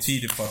kvar, det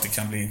tyder på att det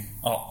kan bli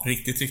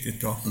riktigt, riktigt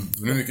bra.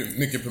 Det är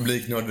mycket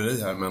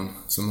publiknörderi här, men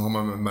sen har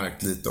man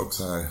märkt lite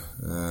också här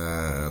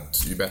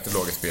att ju bättre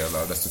laget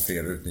spelar, desto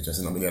fler utnyttjar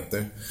sina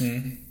biljetter.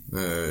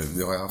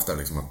 Vi har ju haft det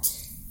liksom att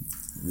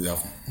vi har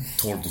haft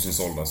 12 000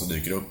 sålda, så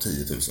dyker det upp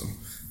 10 000.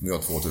 Vi har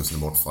 2 000 i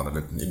bortfall,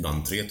 eller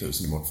ibland 3 000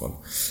 i bortfall.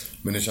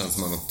 Men det känns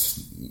som att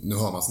nu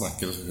har man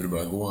snacket hur det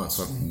börjar gå.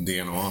 Så att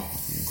DNA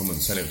kommer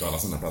att sälja ut alla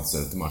sina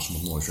platser till match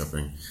mot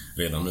Norrköping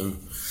redan nu.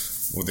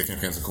 Och det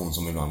kanske är en sektion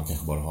som ibland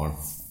kanske bara har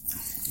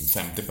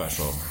 50 pers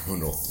av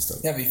 180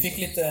 istället. Ja, vi fick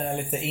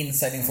lite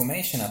inside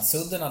information att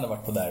Sudden hade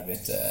varit på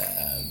derbyt.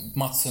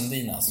 Mats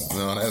Sundin alltså.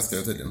 Ja, han älskar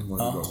det tydligen. Det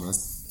var hur bra som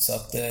helst. Så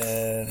att,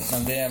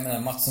 men det, jag menar,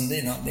 Mats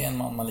Sundin, det är en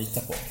man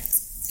litar på.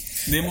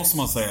 Det måste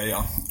man säga,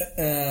 ja.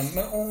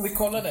 Men om vi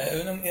kollar det,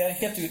 jag är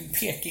helt ute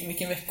Peking,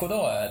 vilken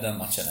veckodag är den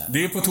matchen?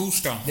 Det är på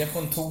torsdag. Det är på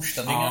en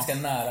torsdag, det är en ganska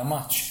nära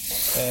match.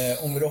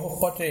 Om vi då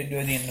hoppar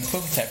till din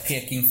punkt här,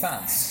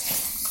 Peking-fans.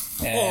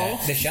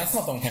 Det känns som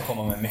att de kan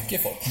komma med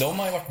mycket folk. De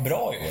har ju varit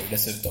bra i år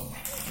dessutom.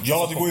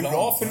 Ja, det går ju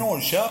bra för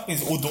Norrköping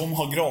och de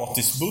har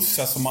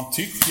gratisbussar, så man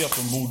tycker att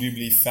de borde ju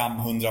bli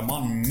 500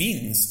 man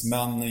minst.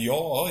 Men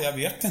ja, jag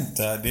vet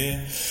inte.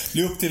 Det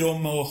blir upp till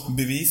dem att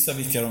bevisa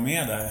vilka de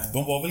är där.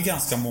 De var väl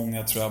ganska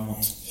många, tror jag,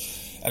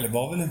 eller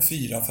var väl en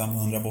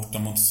 400-500 borta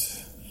mot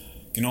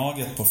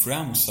Gnaget på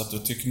Friends. Så att då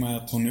tycker man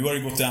att nu har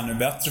det gått ännu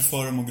bättre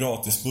för dem och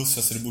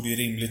gratisbussar, så det borde ju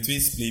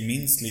rimligtvis bli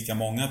minst lika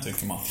många,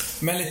 tycker man.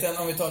 Men lite,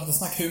 om vi tar lite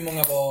snack, hur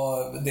många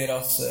var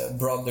deras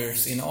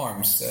Brothers in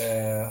Arms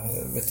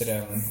vet du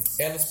det,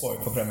 Elfsborg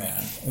på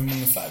premiären? Hur många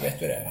ungefär, vet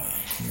du det?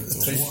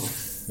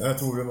 Jag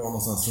tror det var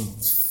någonstans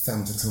runt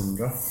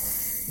 500-600.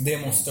 Det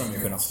måste de ju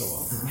kunna slå.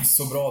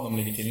 Så bra de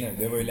ligger till nu.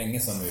 Det var ju länge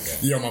sedan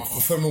nu. Ja,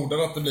 man förmodar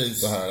att det blir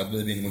så här att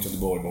vi vinner mot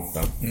Göteborg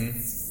borta.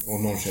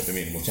 Och Norrköping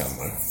vinner mot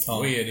Kalmar. Ja.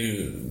 Då är det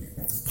ju...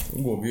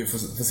 Då går vi ju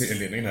för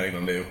serieledningen här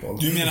innan det är uppehåll.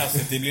 Du menar alltså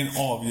att det blir en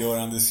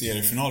avgörande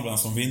seriefinal bland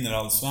som vinner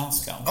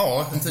Allsvenskan?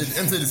 Ja,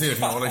 en tidig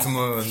seriefinal liksom.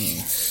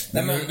 Det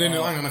är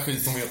nu Agnarna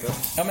skit som vet det.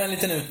 Ja, men en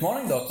liten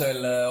utmaning då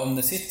till om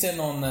det sitter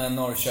någon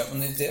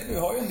Norrköping. Vi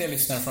har ju en del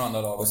lyssnare från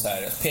andra lag och så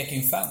här.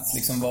 Peking-fans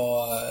liksom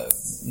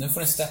nu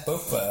får ni steppa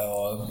upp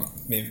och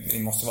vi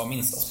måste vara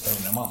minst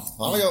 100 man.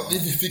 Ja,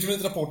 vi fick väl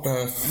lite rapporter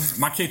här.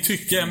 Man kan ju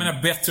tycka, jag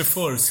menar, bättre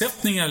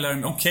förutsättningar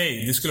eller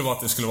okej, det skulle vara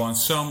att det skulle vara en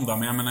söndag,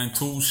 men jag menar en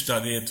torsdag,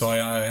 det tar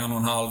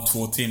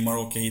 1,5-2 timmar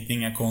och åka hit,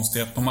 inga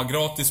konstigheter. De har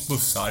gratis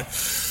bussar.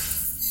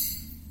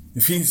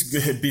 Det finns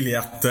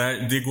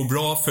biljetter, det går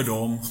bra för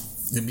dem.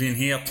 Det blir en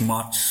het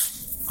match.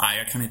 Nej,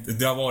 jag kan inte.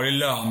 Det har varit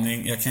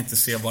löning. Jag kan inte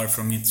se varför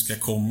de inte ska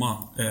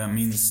komma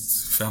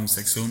minst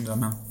 500-600,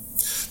 men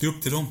det är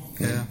upp till dem.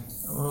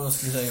 Vad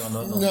skulle du säga,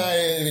 Johan?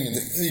 Nej,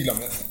 ingenting. Vi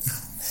glömmer det.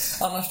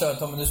 Annars då,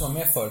 Tommy, du som var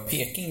med för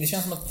Peking. Det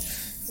känns som att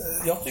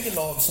jag tycker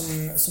lag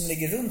som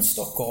ligger runt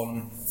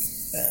Stockholm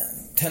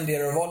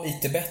tenderar att vara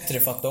lite bättre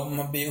för att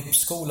de blir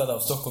uppskolade av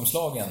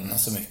Stockholmslagen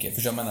så mycket.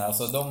 Förstår man?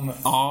 Alltså de...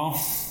 Ja.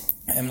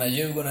 Jag menar,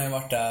 Djurgården har ju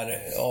varit där,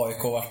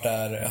 AIK har varit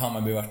där,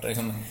 Hammarby har varit där.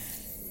 Liksom,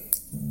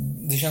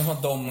 det känns som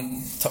att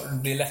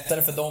det blir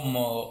lättare för dem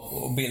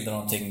att bilda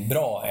någonting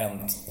bra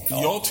än...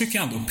 Ja. Jag tycker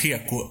ändå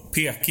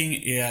Peking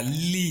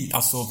är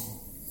alltså...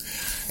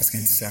 Jag ska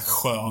inte säga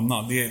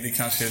sköna, det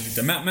kanske är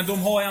lite... Men de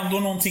har ändå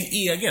någonting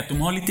eget.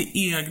 De har lite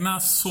egna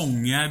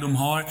sånger. De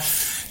har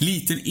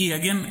lite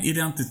egen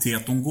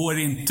identitet. De går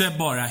inte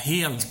bara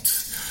helt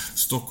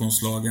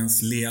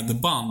Stockholmslagens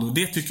ledband. Och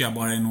det tycker jag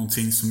bara är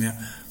någonting som är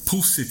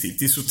positivt.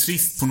 Det är så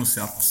trist på något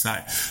sätt. Så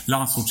här,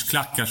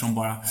 landsortsklackar som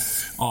bara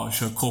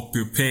kör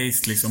copy och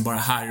paste. Liksom bara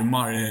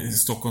härmar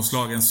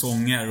Stockholmslagens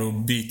sånger och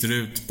byter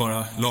ut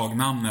bara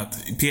lagnamnet.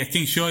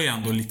 Peking kör ju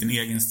ändå en liten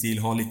egen stil.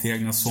 Har lite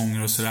egna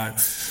sånger och sådär.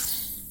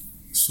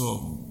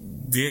 Så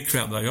det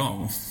kräddar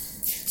jag.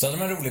 Så hade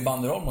de en rolig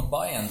banderoll mot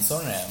Bayern, så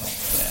är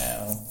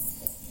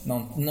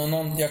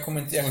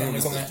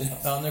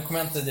nu kommer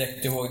jag inte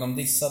direkt ihåg. De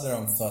dissade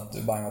dem för att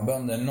Bayern var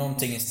bönder.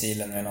 Någonting i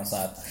stilen med någon sån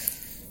här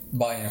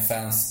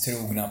Bayern-fans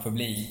trogna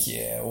publik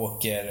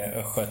åker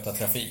östgöta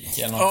trafik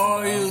eller något.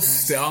 Ja,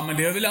 just det. Ja, men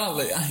det är väl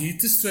alla.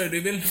 Hittills tror jag det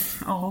är väl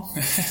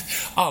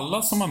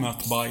alla som har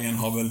mött Bayern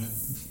har väl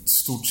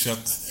stort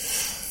sett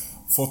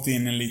fått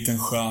in en liten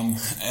skön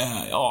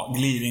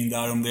glidning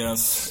där om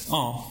deras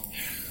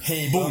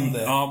hej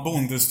bönder.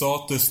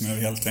 Bondestatus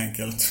nu helt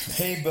enkelt.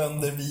 Hej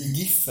bönder, vi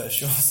Giffers.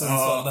 Den tycker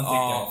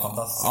jag var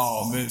fantastisk.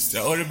 Ja, visst.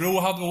 Ja. Örebro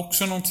hade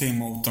också någonting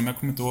mot dem. Jag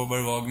kommer inte ihåg vad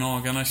det var.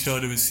 Gnagarna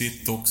körde väl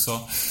sitt också.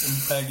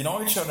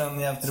 Gnaget körde en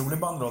jävligt rolig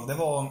bandroll. Det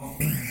var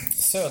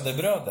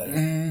Söderbröder.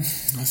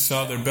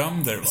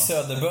 Söderbönder, va?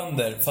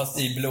 Söderbönder, fast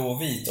i blå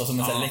och vit. Och som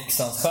en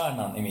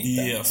Leksandsstjärnan i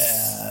mitten. Yes.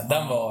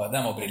 Den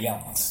var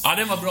briljant. Ja,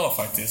 den var bra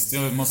faktiskt. Det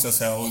måste jag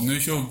säga. Och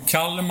nu kör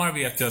Kalmar,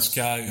 vet jag,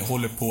 ska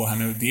hålla på här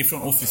nu. Det är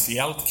från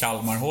officiellt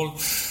Kalmarhåll.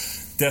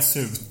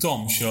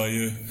 Dessutom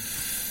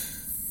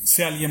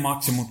säljer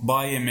matchen mot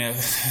Bayern med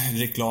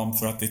reklam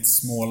för att det är ett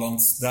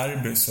Smålands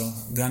derby, så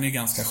den är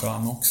ganska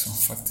skön också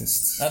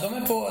faktiskt. Ja,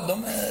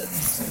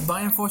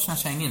 Bayern får sina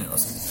kängor nu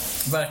alltså.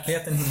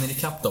 Verkligheten hinner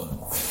ikapp dem.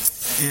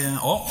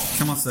 Ja,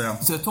 kan man säga.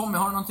 Så Tommy,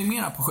 har du någonting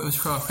mer på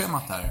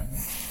sjöschemat här?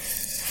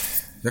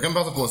 Jag kan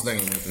passa på att slänga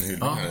en liten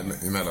hyllning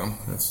här emellan.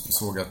 Jag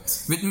såg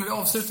att... Vi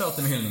avslutar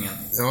alltid med hyllningen.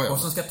 Ja. Och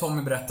så ska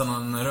Tommy berätta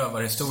någon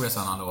rövarhistoria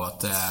sen då,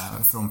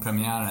 från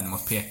premiären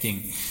mot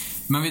Peking.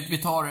 Men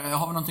vi har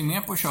vi någonting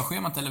mer på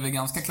körschemat, eller är vi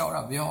ganska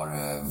klara? Vi har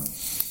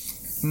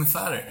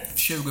ungefär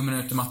 20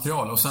 minuter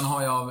material. Och sen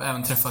har jag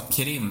även träffat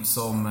Kerim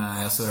som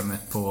jag surrar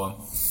med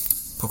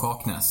på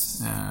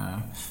Kaknäs.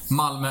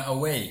 Malmö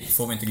away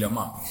får vi inte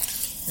glömma.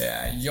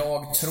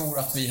 Jag tror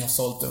att vi har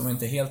sålt, om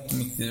inte helt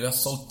mycket, vi har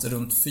sålt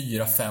runt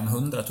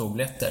 400-500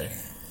 tågbiljetter.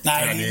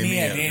 Nej, det är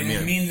mer. Det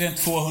är mindre än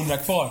 200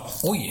 kvar.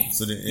 Oj!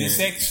 Så det är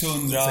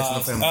 600,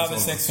 över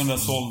 600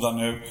 sålda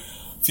nu.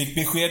 Fick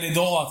besked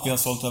idag att vi har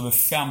sålt över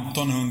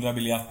 1500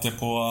 biljetter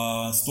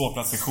på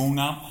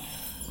ståplatssektionen.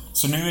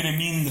 Så nu är det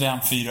mindre än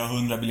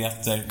 400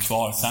 biljetter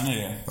kvar. Sen är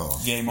det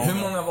game over.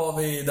 Hur många var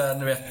vi där,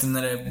 ni vet,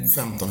 när det...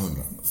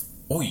 1500.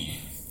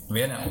 Oj!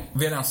 Vi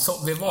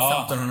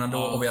var 1500 då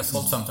och vi har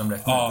sålt 1500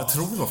 biljetter. Jag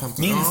tror det var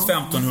 1500. Minst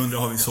 1500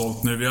 har vi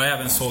sålt nu. Vi har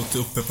även sålt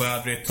uppe på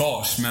övre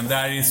etage. Men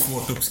där är det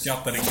svårt att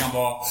uppskatta. Det kan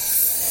vara...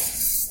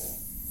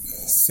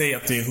 Säg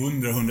att det är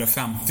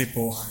 100-150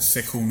 på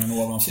sektionen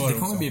ovanför. Det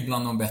kommer bli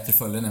bland de bättre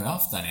följder när vi har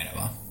haft där nere,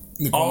 va?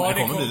 Det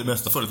kommer bli det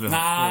bästa följet vi har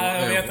haft.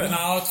 Nej, jag vet inte.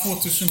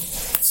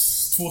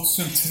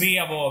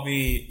 2003 var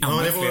vi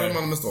ännu det fler. var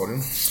Malmö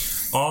stadion.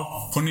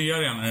 Ja, på nya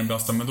arenan är den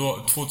bästa. Men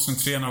då,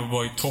 2003 när vi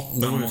var i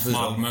toppen mot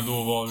Malmö,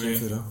 då var vi...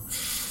 24.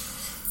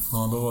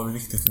 Ja, då var vi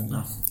riktigt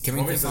många. Kan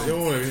vi inte...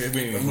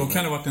 Då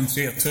kan det ha varit en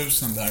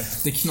 3000 där.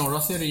 Det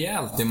knorras ju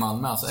rejält i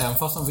Malmö. Alltså, även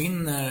fast de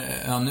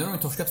vinner... Ja, nu har de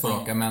torskat 2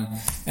 raka, men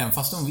även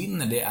fast de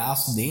vinner, det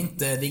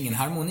är ingen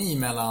harmoni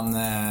mellan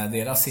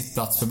deras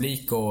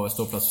sittplatspublik och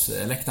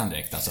ståplatsläktaren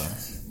direkt, alltså.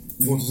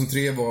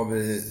 2003 var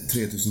vi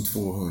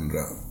 3200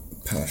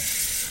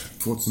 pers.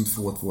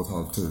 2002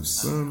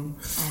 2500.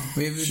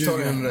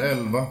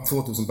 2011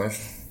 2000 pers.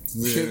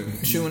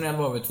 2011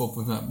 var vi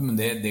 2%, men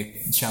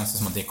det känns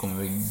som att det kommer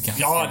bli ganska...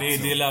 Ja,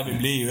 det lär vi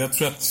bli. Jag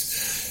tror att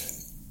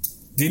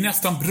det är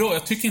nästan bra.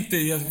 Jag tycker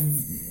inte...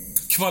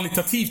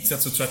 Kvalitativt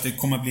sett så tror jag att det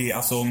kommer bli...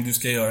 Alltså om du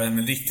ska göra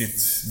en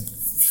riktigt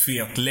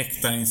fet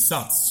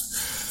läktarinsats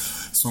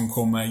som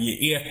kommer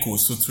ge eko,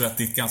 så tror jag att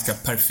det är ett ganska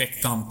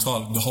perfekt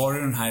antal. Då har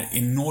du den här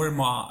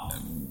enorma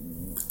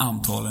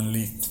antalen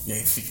likt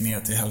jag fick ner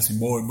till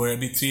Helsingborg. Börjar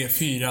bli 3,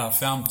 4,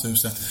 5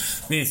 tusen.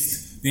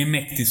 Visst, det är en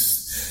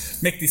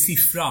mäktig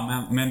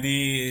siffra, men det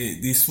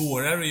är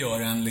svårare att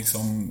göra en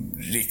liksom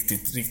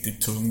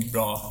riktigt tung,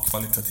 bra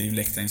kvalitativ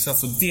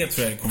läktarinsats. Så det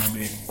tror jag kommer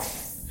bli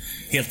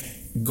helt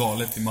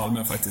galet i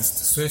Malmö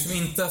faktiskt. Så jag som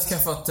inte har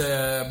skaffat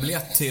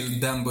biljett till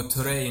Dembo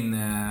Terrain,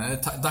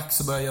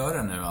 dags att börja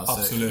göra nu alltså.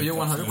 Absolut.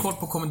 Johan, har du koll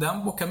på, kommer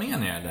den boka med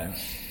ner eller?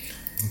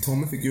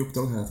 Tommy fick ju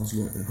uppdrag här att han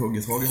skulle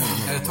hugga tag i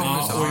honom.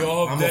 Och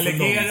jag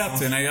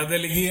har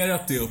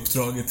delegerat det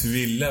uppdraget till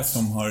Ville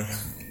som har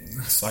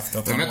sagt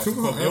att jag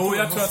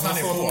tror att han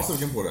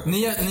är på det.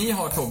 Ni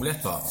har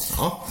tågbiljett, va?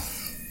 Ja.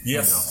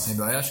 Yes. Det är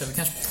bra. Jag kör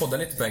kanske podda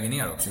lite på vägen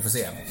ner också, vi får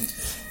se.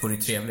 Det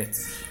är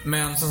trevligt.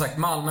 Men som sagt,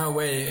 Malmö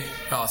away,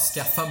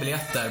 skaffa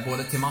biljetter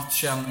både till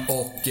matchen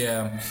och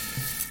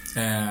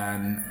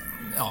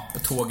på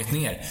tåget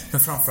ner.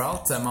 Men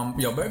framförallt,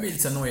 jag börjar bli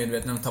lite nöjd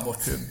när de tar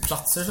bort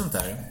platser och sånt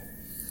där.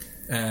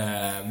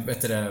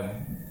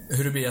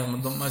 Hur det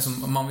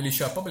blir, man vill ju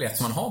köpa biljett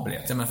så man har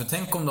biljett. Men för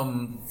tänk om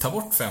de tar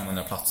bort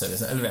 500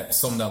 platser eller vet,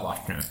 som det har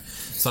varit nu.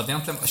 Så att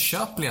egentligen,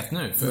 köp biljett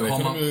nu. För det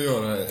kan man ju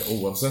göra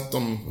oavsett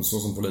om, så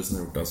som polisen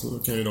har gjort det, så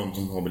kan ju de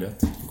som har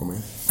biljett komma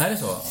in. Är det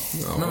så?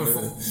 Ja, men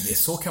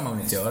så kan man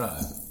väl inte göra?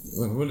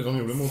 Det var det de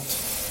gjorde mot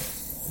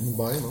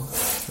Bayern.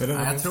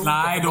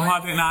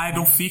 Nej,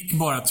 de fick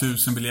bara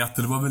 1000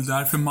 biljetter. Det var väl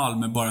därför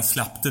Malmö bara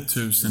släppte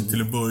 1000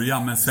 till att börja.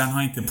 Men sen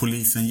har inte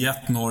polisen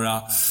gett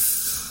några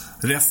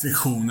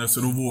restriktioner, så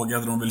då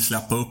vågade de väl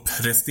släppa upp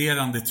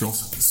resterande till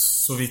oss.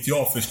 Så vitt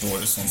jag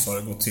förstår det som så har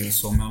det gått till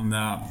så.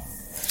 Men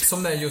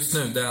som det är just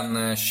nu,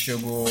 den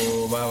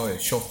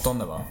 28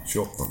 va?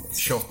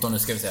 28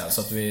 ska vi säga,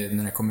 så att vi,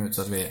 när det kommer ut,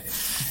 så att vi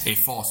är i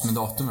fas med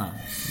datumen.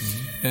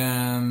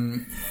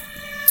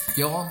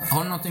 Ja,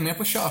 har ni någonting mer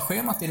på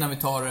körschemat innan vi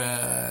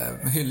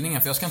tar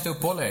hyllningen? För jag ska inte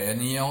uppehålla er,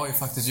 ni har ju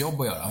faktiskt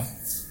jobb att göra.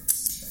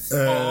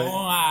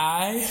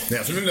 Nej.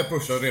 Jag skulle vilja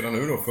pusha redan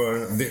nu då,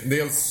 för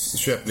dels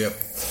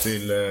köpbiljett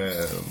till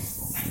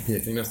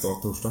Peking nästa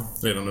torsdag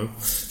redan nu.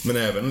 Men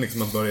även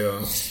liksom att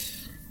börja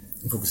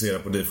fokusera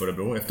på DIF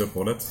Örebro efter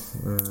uppehållet.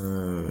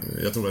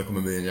 Jag tror att det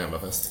kommer bli en jävla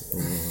fest.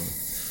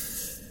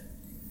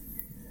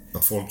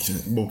 Att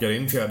folk bokar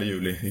in 4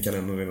 juli i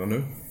kalendern redan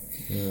nu.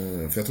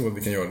 För jag tror att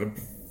vi kan göra det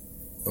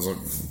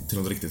till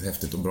något riktigt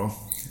häftigt och bra.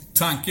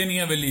 Tanken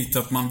är väl lite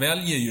att man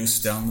väljer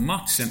just den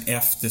matchen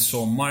efter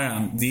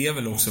sommaren. Det är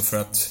väl också för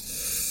att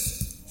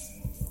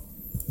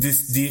det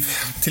är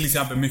till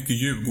exempel mycket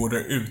djurgårdar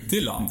ute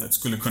i landet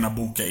skulle kunna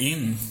boka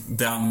in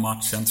den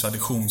matchen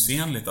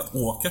traditionsenligt. Att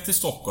åka till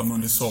Stockholm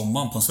under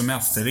sommaren på en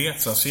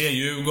semesterresa, se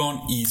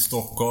Djurgården i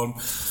Stockholm,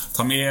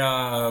 ta med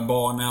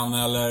barnen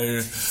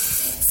eller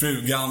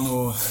frugan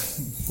och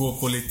gå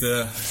på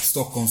lite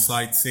Stockholm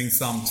sightseeing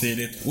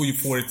samtidigt och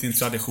få det till en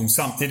tradition,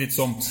 samtidigt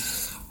som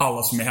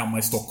alla som är hemma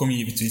i Stockholm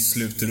givetvis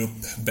sluter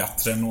upp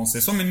bättre än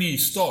någonsin. Som en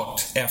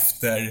nystart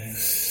efter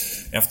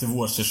efter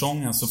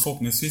vårsäsongen. Så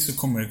förhoppningsvis så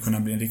kommer det kunna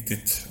bli en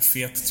riktigt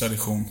fet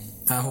tradition.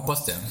 Jag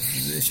hoppas det.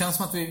 Det känns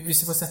som att vi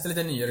ska få sätta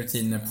lite nya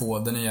rutiner på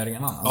den nya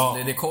arenan.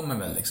 Alltså det kommer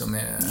väl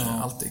liksom.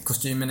 Alltid.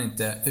 Kostymen är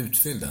inte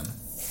utfylld än.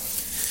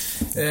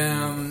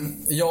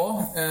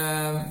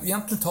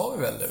 Egentligen tar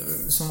vi väl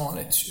som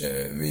vanligt.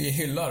 Vi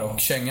hyllar och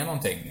kängar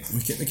någonting.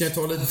 Vi kan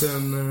ta lite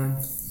en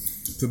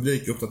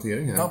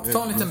publikuppdatering här. Ja,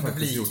 ta en liten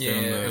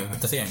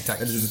publikuppdatering,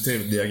 tack. Ett litet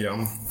trevligt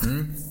diagram.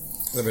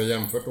 Där vi har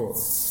jämfört då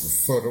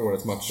förra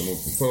årets matcher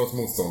mot förra årets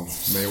motstånd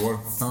med i år.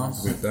 Ja.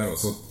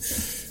 Så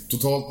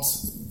totalt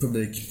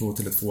publik på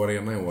Tele2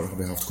 Arena i år har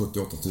vi haft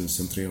 78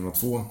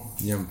 302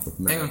 jämfört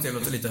med... En gång till,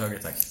 låter lite högre,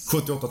 tack.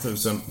 78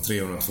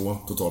 302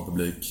 total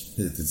publik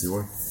hittills i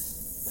år.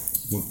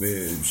 Mot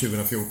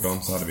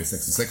 2014 så hade vi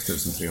 66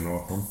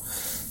 318.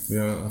 Vi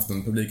har haft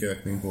en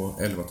publikökning på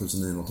 11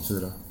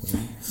 984.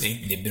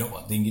 Det är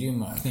bra, det är en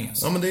grym ökning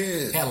alltså. Ja, men det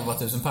är... 11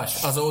 000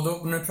 pers. Alltså, och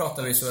då, nu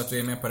pratar vi så att vi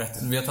är med på rätt.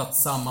 Vi har tagit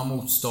samma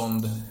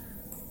motstånd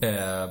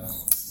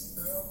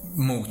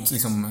mot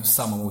liksom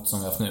samma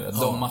motstånd vi har haft nu.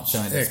 De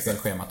matcherna i det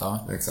spelschemat.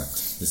 Ja.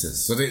 Exakt,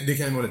 precis. Så det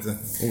kan ju vara lite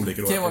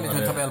olika då. Det kan vara lite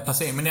en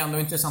tabellplacering, men det är ändå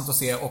intressant att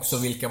se också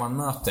vilka man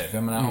möter. För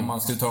jag menar, om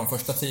man skulle ta de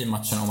första 10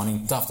 matcherna om man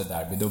inte haft ett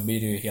derby, då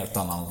blir det ju helt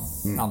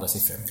andra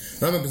siffror.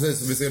 Ja, men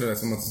precis. Vi ser det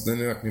som att det är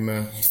en ökning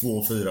med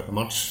 2-4 per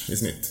match i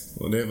snitt.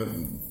 Och det är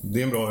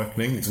en bra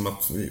ökning, liksom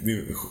att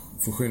vi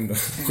får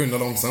skynda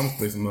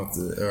långsamt liksom att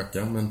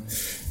öka. Men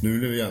nu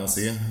vill vi gärna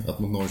se att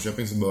mot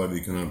Norrköping så bör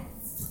vi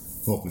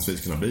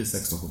förhoppningsvis kunna bli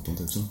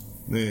 16-17 000.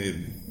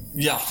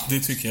 Ja, det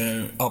tycker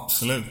jag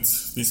absolut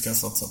vi ska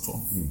satsa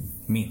på.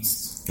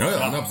 Minst. Ja,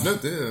 men absolut.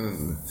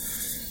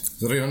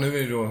 Så redan nu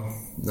är det då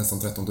nästan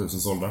 13 000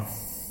 sålda.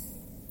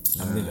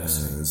 Ja, det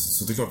löser.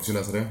 Så det är klart att vi ska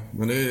läsa det.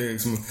 Men det är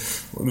liksom,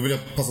 nu vill jag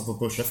passa på att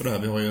pusha för det här.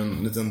 Vi har ju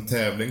en liten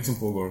tävling som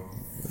pågår.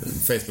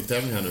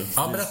 Facebook-tävling här nu.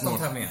 Ja, berätta om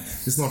tävlingen.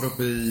 Vi är snart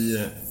uppe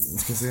i,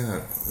 ska se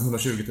här,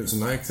 120 000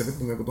 likes. Jag vet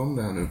inte om jag har gått om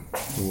det här nu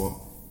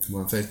på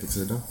vår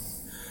Facebook-sida.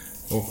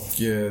 Och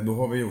då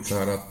har vi gjort så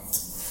här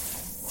att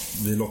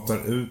vi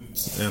lottar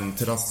ut en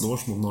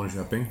terrassloge mot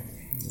Norrköping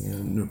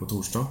nu på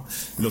torsdag.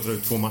 Vi lottar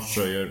ut 2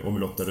 matchtröjor och vi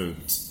lottar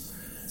ut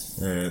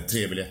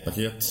 3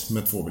 biljettpaket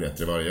med 2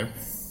 biljetter i varje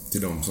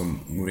till de som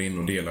går in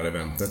och delar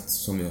eventet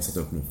som vi har satt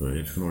upp nu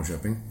för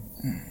Norrköping.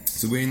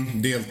 Så gå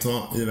in,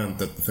 delta i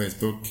eventet på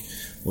Facebook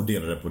och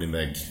dela det på din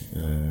vägg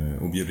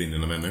och bjud in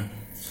dina vänner.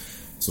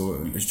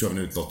 Så kör vi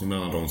en utlottning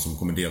mellan de som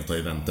kommer delta i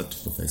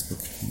eventet på Facebook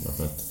bara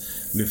för att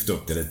lyfta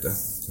upp det lite.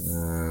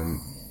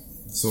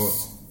 Så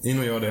in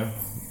och gör det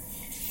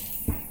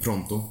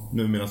pronto.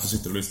 Nu medan du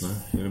sitter och lyssnar.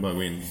 Nu är det bara att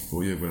gå in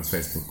på Djurgårdens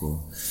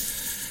Facebook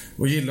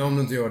och gilla om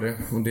du inte gör det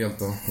och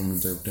delta om du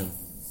inte har gjort det.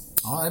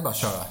 Ja, det är bara att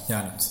köra,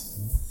 järnet.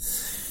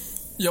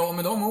 Ja,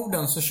 med de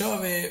orden så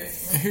kör vi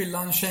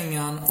hyllan,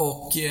 kängan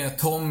och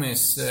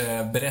Tommys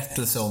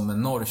berättelse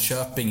om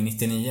Norrköping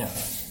 99.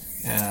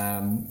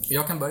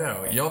 Jag kan börja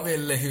då. Jag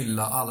vill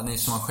hylla alla ni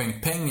som har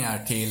skänkt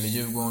pengar till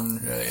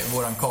Djurgården,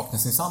 våran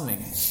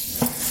Kaknäsinsamling.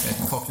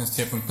 Kaknäs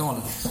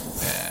 3.0.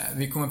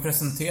 Vi kommer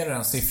presentera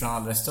den siffran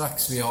alldeles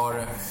strax. Vi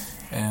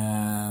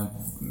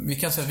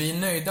kan säga att vi är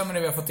nöjda med det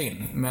vi har fått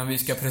in, men vi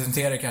ska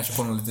presentera det kanske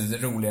på något lite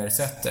roligare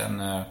sätt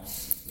än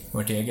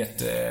vårt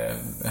eget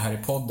här i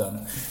podden.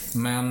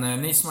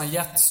 Men ni som har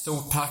gett,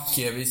 stort tack.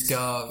 Vi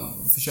ska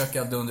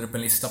försöka dundra upp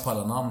en lista på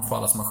alla namn för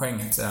alla som har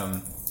skänkt.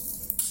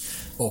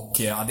 Och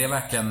ja, det är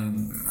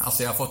verkligen,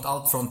 alltså jag har fått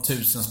allt från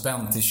 1000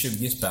 spänn till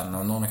 20 spänn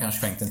och någon har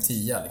kanske skänkt en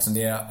 10 liksom.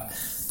 Det är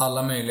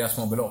alla möjliga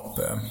små belopp.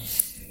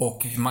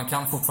 Och man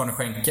kan fortfarande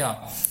skänka.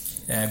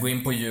 Gå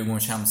in på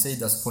Djurgårdens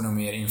hemsida så får ni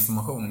mer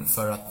information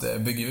för att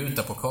bygga ut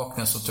det på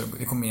Kaknäs, så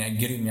det kommer en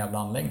grym jävla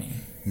anläggning.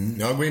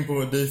 Ja, gå in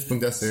på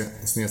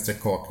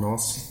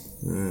dif.se/kaknas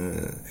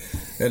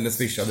eller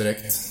swisha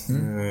direkt.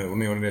 Och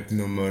ni har det till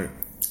nummer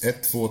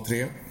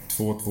 123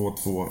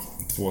 222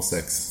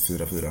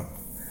 2644.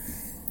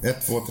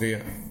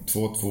 123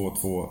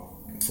 222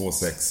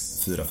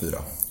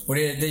 2644. Och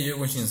det är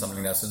Djurgårdens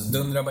insamling där, så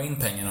dundra bara in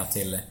pengarna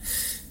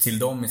till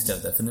dem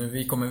istället. För nu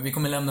vi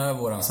kommer lämna över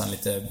våran sen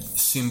lite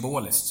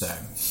symboliskt så här.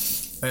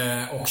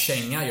 Och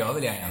känga gör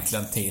väl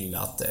egentligen till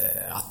att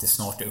det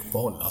snart är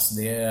uppehåll. Alltså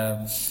det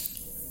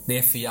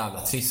är för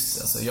jävla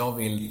trist. Alltså jag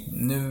vill,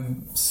 nu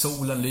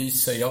solen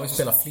lyser, jag vill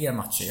spela fler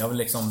matcher. Jag vill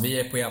liksom, vi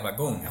är på jävla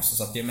gång alltså,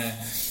 så att det är med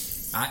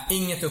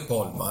inget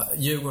uppehåll, bara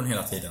Djurgården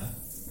hela tiden.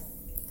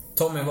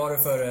 Tommy, vad är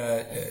det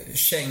för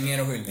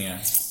kängor och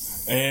hyllningar?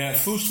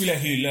 Först vill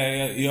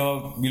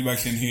jag vill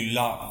verkligen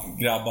hylla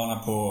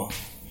grabbarna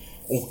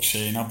och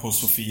tjejerna på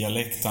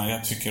Sofia-läktaren.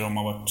 Jag tycker de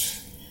har varit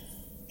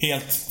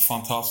helt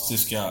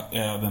fantastiska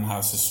den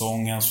här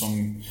säsongen,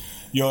 som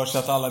gör så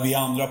att alla vi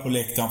andra på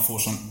läktaren får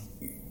sån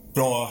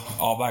bra,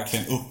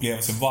 verkligen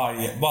upplevelse.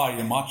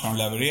 Varje match har de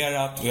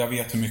levererat, och jag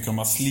vet hur mycket de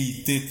har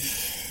slitit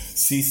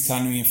sist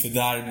här nu inför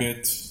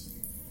derbyt.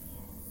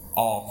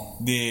 Ja,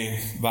 det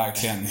är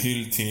verkligen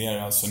hyll till er,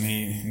 alltså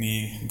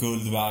ni är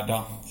guld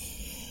värda.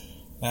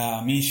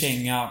 Min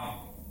känga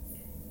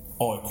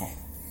AIK.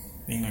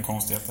 Inga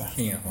konstigheter.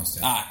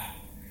 Nej.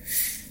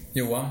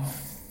 Johan?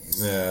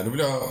 Då vill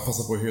jag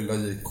passa på att hylla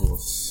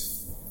JKs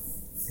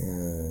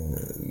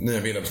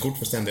nya medlemskort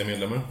för ständiga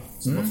medlemmar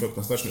som var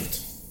fruktansvärt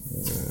snyggt.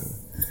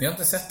 Jag har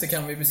inte sett det,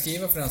 kan vi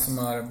beskriva för en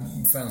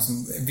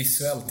som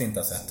visuellt inte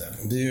har sett det?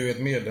 Det är ju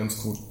ett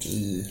medlemskort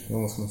i,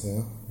 vad ska man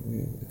säga,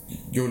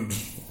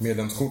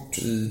 guldmedlemskort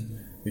i,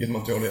 vilket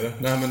material är det?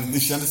 Nej, men det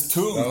kändes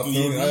tungt. Ja,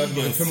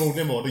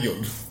 förmodligen var det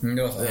guld.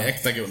 Det var så,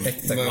 äkta guld.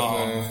 Äkta guld.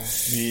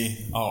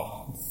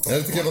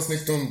 Jag tycker det var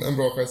snyggt och en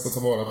bra gest att ta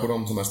vara på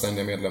dem som är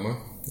ständiga medlemmar.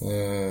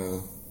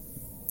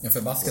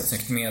 Förbaskat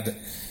snyggt med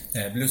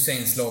Blue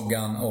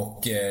Saints-loggan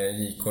och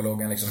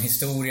JK-loggan, liksom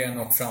historien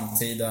och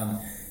framtiden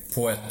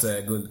på ett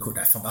guldkort.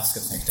 Nej,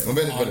 förbaskat snyggt. Ja,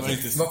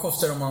 väldigt. Vad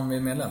kostar det om man blir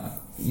medlem?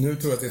 Nu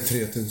tror jag att det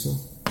är 3000.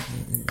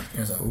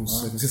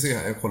 Vi ska se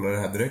här, jag kollar det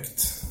här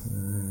direkt.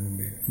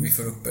 Vi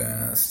får upp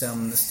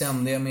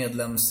ständiga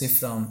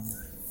medlemssiffran.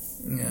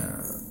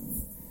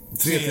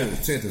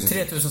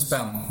 3000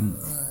 spänn.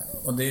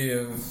 Och det är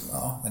ju,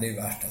 ja, det är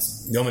värt alltså.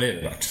 Ja, men det är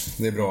det värt.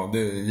 Det är bra.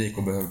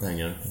 JK behöver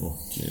pengar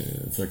och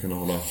för att kunna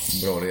hålla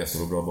bra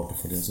resor och bra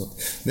bortföljen. Så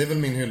det är väl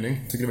min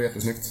hyllning. Tycker det var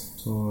jättesnyggt.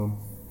 Så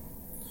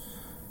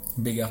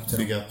big up till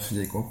big up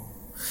JK.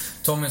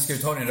 Tommy, ska vi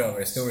ta din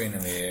rövarhistoria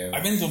innan vi...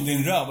 Jag vet inte om det är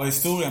en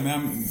rövarhistoria, men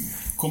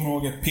jag kommer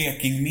ihåg ett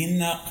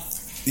Peking-minne.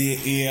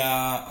 Det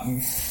är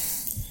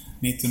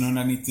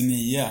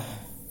 1999.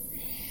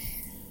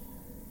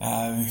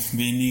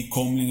 Vi är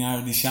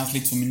nykomlingar. Det känns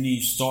lite som en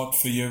nystart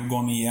för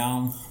Djurgården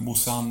igen.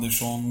 Bosse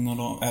Andersson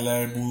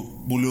eller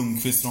Bo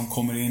Lundqvist, de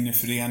kommer in i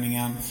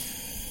föreningen.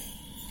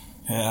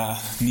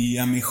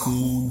 Nya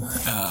mission.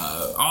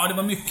 Ja, det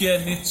var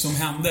mycket nytt som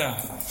hände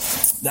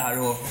där,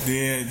 och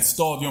det är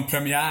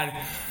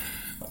stadionpremiär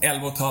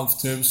 11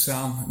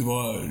 500. Det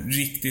var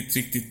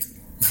riktigt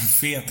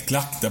fet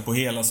klack där på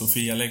hela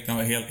Sofialäktaren.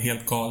 Det var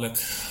helt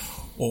galet.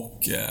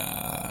 Och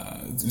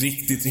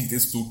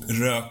riktigt stort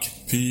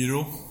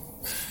rökpyro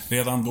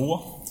redan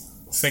då,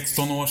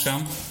 16 år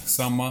sedan.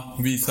 Samma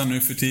visa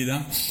nu för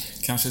tiden.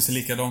 Kanske ser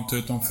likadant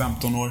ut om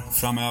 15 år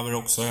framöver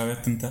också, jag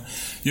vet inte.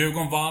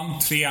 Djurgården vann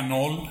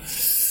 3-0.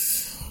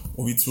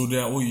 Och vi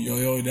trodde,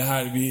 oj, det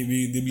här,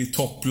 det blir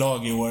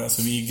topplag i år.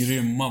 Alltså vi är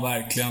grymma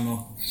verkligen.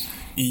 Och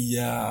i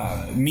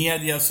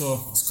media så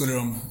skulle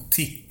de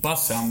tippa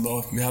sen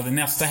då. Vi hade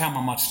nästa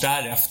hemmamatch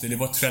därefter. Det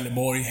var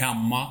Trelleborg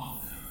hemma.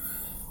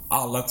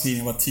 Alla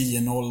tidningar var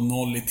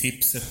 10-0-0 i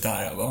tipset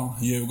där. Va?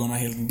 Djurgården har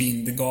helt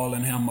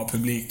bindegalen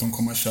hemmapublik. De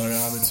kommer att köra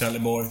över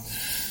Trelleborg.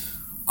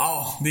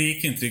 Ja, det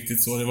gick inte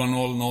riktigt så. Det var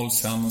 0-0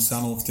 sen, och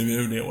sen åkte vi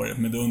ur det året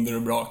med dunder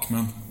och brak.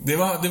 Men det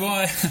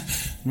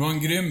var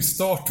en grym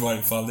start i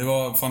varje fall. Det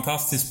var en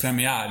fantastisk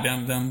premiär.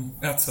 Den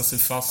etsade sig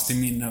fast i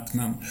minnet.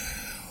 Men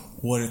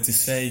året i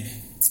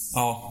sig,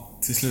 ja,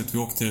 till slut vi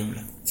åkte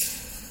ur.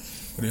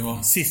 Och det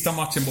var sista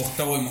matchen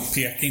borta var mot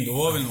Peking. Då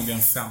var vi nog en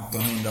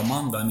 1500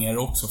 man där nere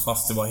också,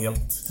 fast det var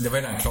helt... Det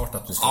var redan klart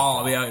att vi skulle...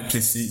 Ja, vi är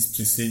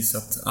precis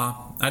att,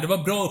 ja. Det var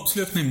bra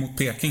uppslutning mot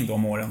Peking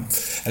de åren.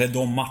 Eller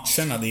de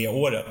matcherna det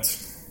året.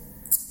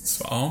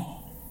 Så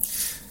ja.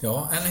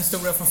 Ja, en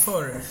historia från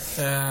förr.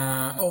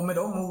 Och med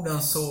de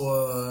orden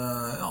så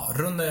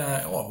rundar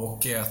jag av.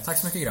 Och tack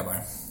så mycket,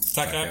 grabbar.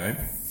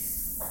 Tackar.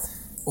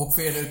 Och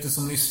för er ute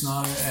som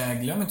lyssnar,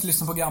 glöm inte att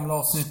lyssna på gamla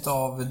avsnitt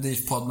av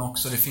DIF-podden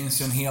också. Det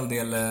finns ju en hel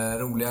del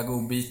roliga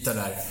godbitar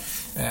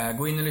där.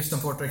 Gå in och lyssna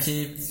på vårt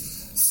arkiv.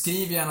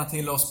 Skriv gärna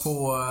till oss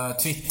på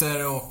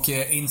Twitter och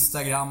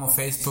Instagram och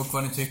Facebook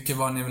vad ni tycker,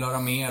 vad ni vill höra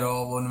mer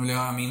av och vad ni vill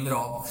höra mindre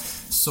av.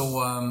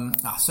 Så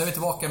är vi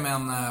tillbaka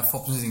med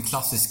förhoppningsvis en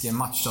klassisk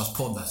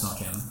matchdagspodd här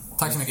snart igen.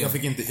 Tack så mycket.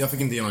 Jag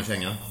fick inte ge någon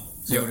känga.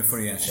 Jo, du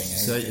får ge en känga.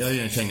 Så jag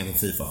ger en känga till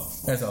FIFA.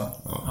 Är det så?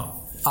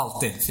 Ja.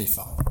 Alltid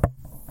FIFA.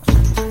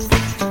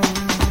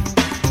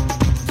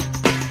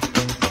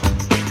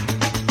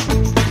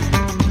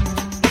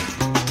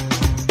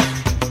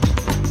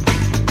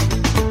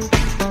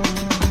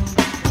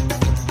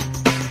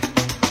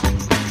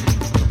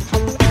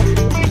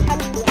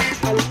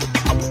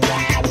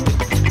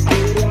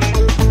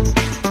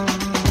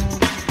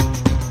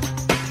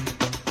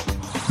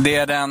 Det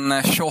är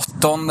den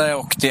 28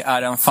 och det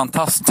är en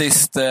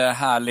fantastiskt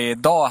härlig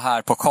dag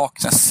här på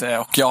Kaknäs.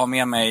 Och jag har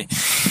med mig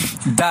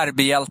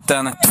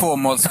derbyhjälten,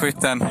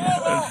 tvåmålsskytten.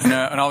 Nu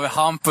har vi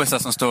Hampus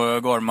som står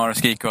och gormar och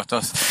skriker åt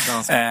oss.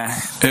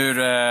 Hur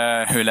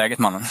är läget,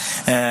 mannen?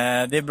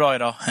 Det är bra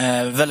idag.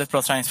 Väldigt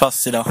bra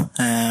träningspass idag.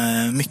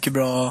 Mycket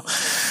bra,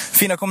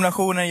 fina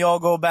kombinationer.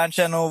 Jag och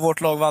Berntsen och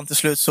vårt lag vann till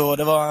slut. Så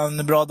det var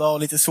en bra dag och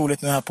lite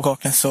soligt nu här på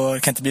Kaknäs. Så det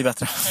kan inte bli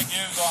bättre.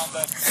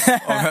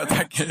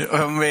 Tack.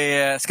 Om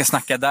vi ska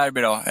snacka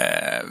derby då.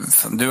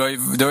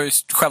 Du har ju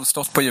själv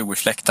stått på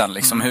Djurgårdsläktaren.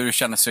 Liksom. Hur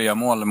kändes det att göra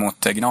mål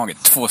mot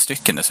Gnaget? 2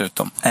 stycken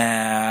dessutom.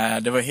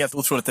 Det var helt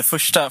otroligt. Det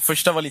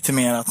första var lite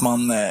mer att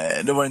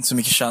det var inte så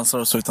mycket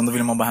känslor och så, utan då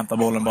ville man bara hämta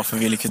bollen bara för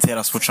att vi ville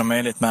kvittera så fort som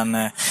möjligt. Men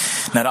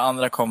när det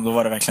andra kom, då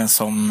var det verkligen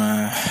som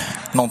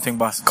någonting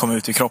bara kom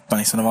ut i kroppen.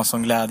 Liksom. Det var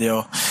sån glädje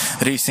och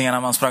rysningar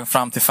när man sprang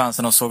fram till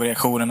fansen och såg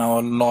reaktionerna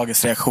och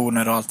lagets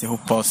reaktioner och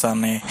alltihopa. Och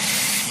sen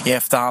i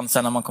efterhand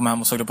sen när man kom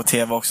hem och såg det på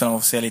tv också, när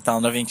man får se lite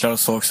andra vinklar och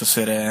så också,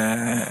 så är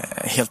det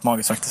helt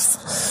magiskt faktiskt.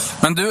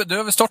 Men du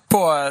har väl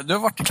du har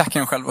varit i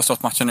Klacken själv och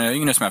stått matchen när du är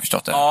yngre, som jag har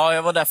förstått det? Ja,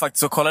 jag var där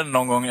faktiskt och kollade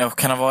någon gång. Jag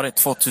kan ha varit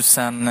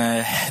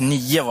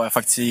 2009 var jag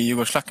faktiskt i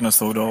Djurgårdsklacken och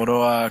stod då. Och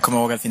då kom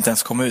jag ihåg att vi inte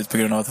ens kom ut på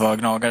grund av att det var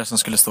gnagare som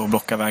skulle stå och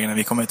blocka vägen när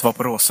vi kom ut. Var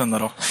på Råsunda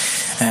då.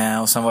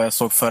 Och sen var jag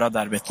såg förra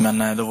derbyt,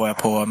 men då var jag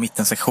på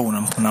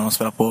mittensektionen när de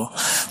spelade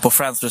på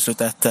Friends och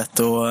slutade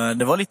 1-1. Och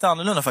det var lite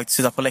annorlunda faktiskt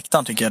att sitta på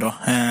läktaren tycker jag då.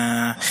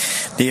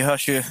 Det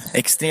hörs ju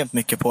extremt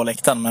mycket på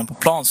läktaren, men på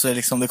plan så är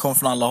liksom, det kommer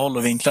från alla håll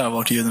och vinklar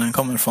vart ljuden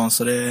kommer ifrån,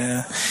 så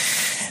det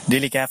är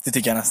lika häftigt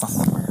tycker jag nästan.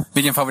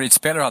 Vilken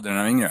favoritspelare hade du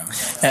när du var yngre?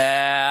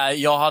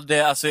 Jag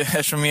hade, alltså,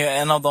 eftersom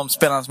en av de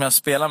spelarna som jag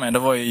spelade med, det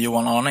var ju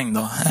Johan Arning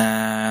då.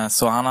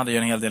 Så han hade ju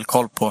en hel del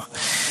koll på.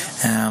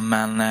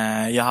 Men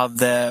jag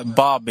hade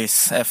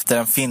Babis efter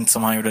en fint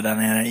som han gjorde där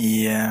nere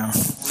i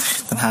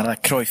den här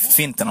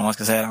Cruyff-finten, om man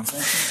ska säga den.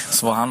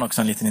 Så var han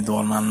också en liten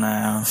idol, men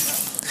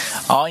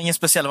ja, ingen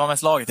speciell. Det var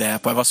mest laget jag är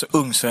på. Jag var så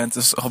ung så jag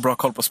inte har bra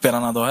koll på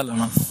spelarna då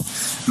heller.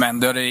 Men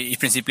du hade i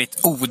princip blivit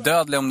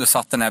odödlig om du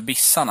satt den här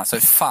bissan. Alltså,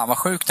 fan vad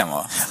sjuk den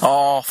var.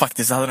 Ja,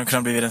 faktiskt. Det hade nog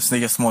kunnat bli den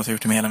snyggaste målet jag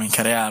gjort i hela min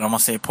karriär, om man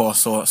ser på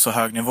så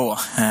hög nivå.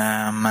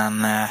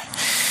 Men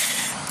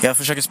jag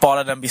försöker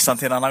spara den bissan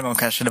till en annan gång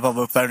kanske. Det var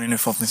bara uppvärmning nu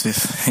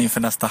förhoppningsvis inför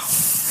nästa.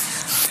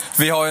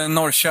 Vi har ju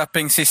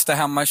Norrköping sista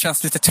hemma. Det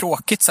känns lite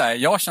tråkigt så här.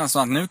 Jag känner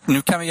som att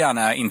nu kan vi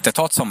gärna inte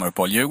ta ett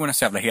sommaruppehåll. Djurgården är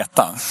så jävla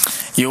heta.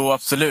 Jo,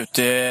 absolut.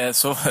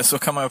 Så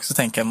kan man ju också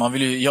tänka.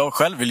 Jag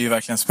själv vill ju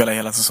verkligen spela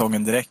hela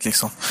säsongen direkt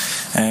liksom.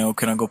 Och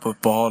kunna gå på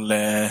uppehåll.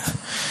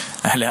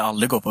 Eller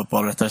aldrig gå på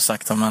uppehåll rättare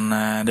sagt.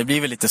 Men det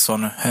blir väl lite så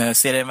nu.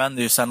 Serien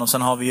vänder ju sen och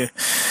sen har vi ju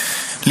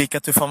lika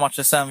tuffa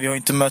matcher sen.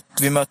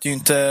 Vi möter ju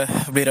inte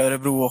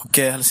Örebro och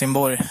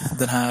Helsingborg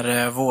den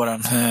här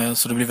våren.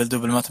 Så det blir väl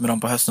dubbelmöte med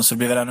dem på hösten. Så det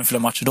blir väl ännu fler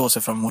matcher då,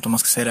 så fram emot, om man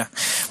ska säga det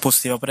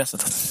positiva på det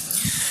sättet.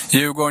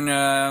 Djurgården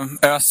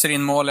öser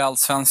in mål i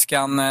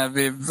Allsvenskan.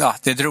 Det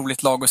är ett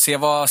roligt lag att se.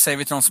 Vad säger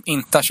vi till de som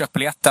inte har köpt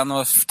biljetten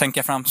och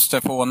tänker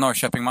främst på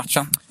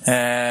Norrköping-matchen?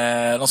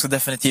 De ska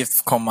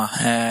definitivt komma.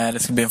 Det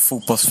ska bli en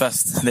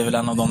fotbollsfest. Det är väl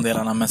en av de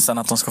delarna. Men sen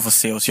att de ska få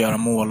se oss göra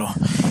mål och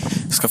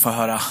ska få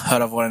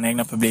höra vår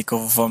egna publik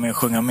och få vara med och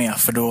sjunga med.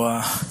 För då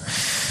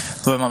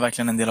är man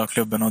verkligen en del av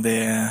klubben, och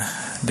det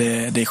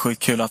är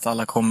sjukt kul att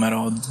alla kommer,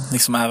 och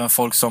liksom även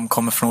folk som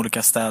kommer från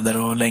olika städer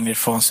och längre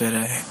ifrån, så är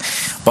det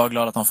bara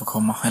glad att de får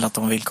komma, eller att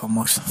de vill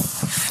komma också.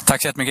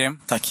 Tack så jättemycket, Grim.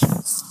 Tack.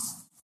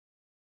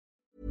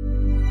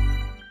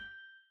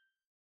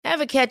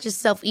 Ever catch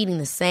yourself eating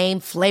the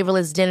same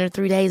flavorless dinner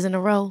 3 days in a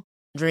row?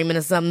 Dreaming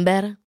of something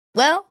better?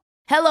 Well,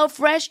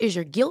 HelloFresh is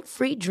your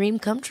guilt-free dream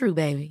come true,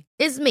 baby.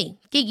 It's me,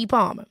 Keke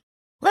Palmer.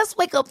 Let's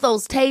wake up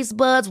those taste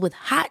buds with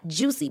hot,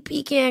 juicy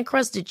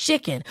pecan-crusted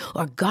chicken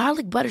or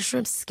garlic butter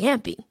shrimp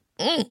scampi.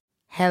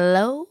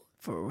 Hello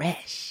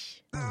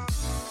Fresh.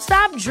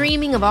 Stop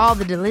dreaming of all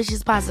the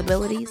delicious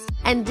possibilities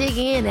and dig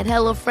in at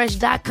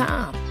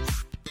HelloFresh.com.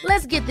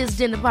 Let's get this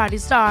dinner party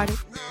started.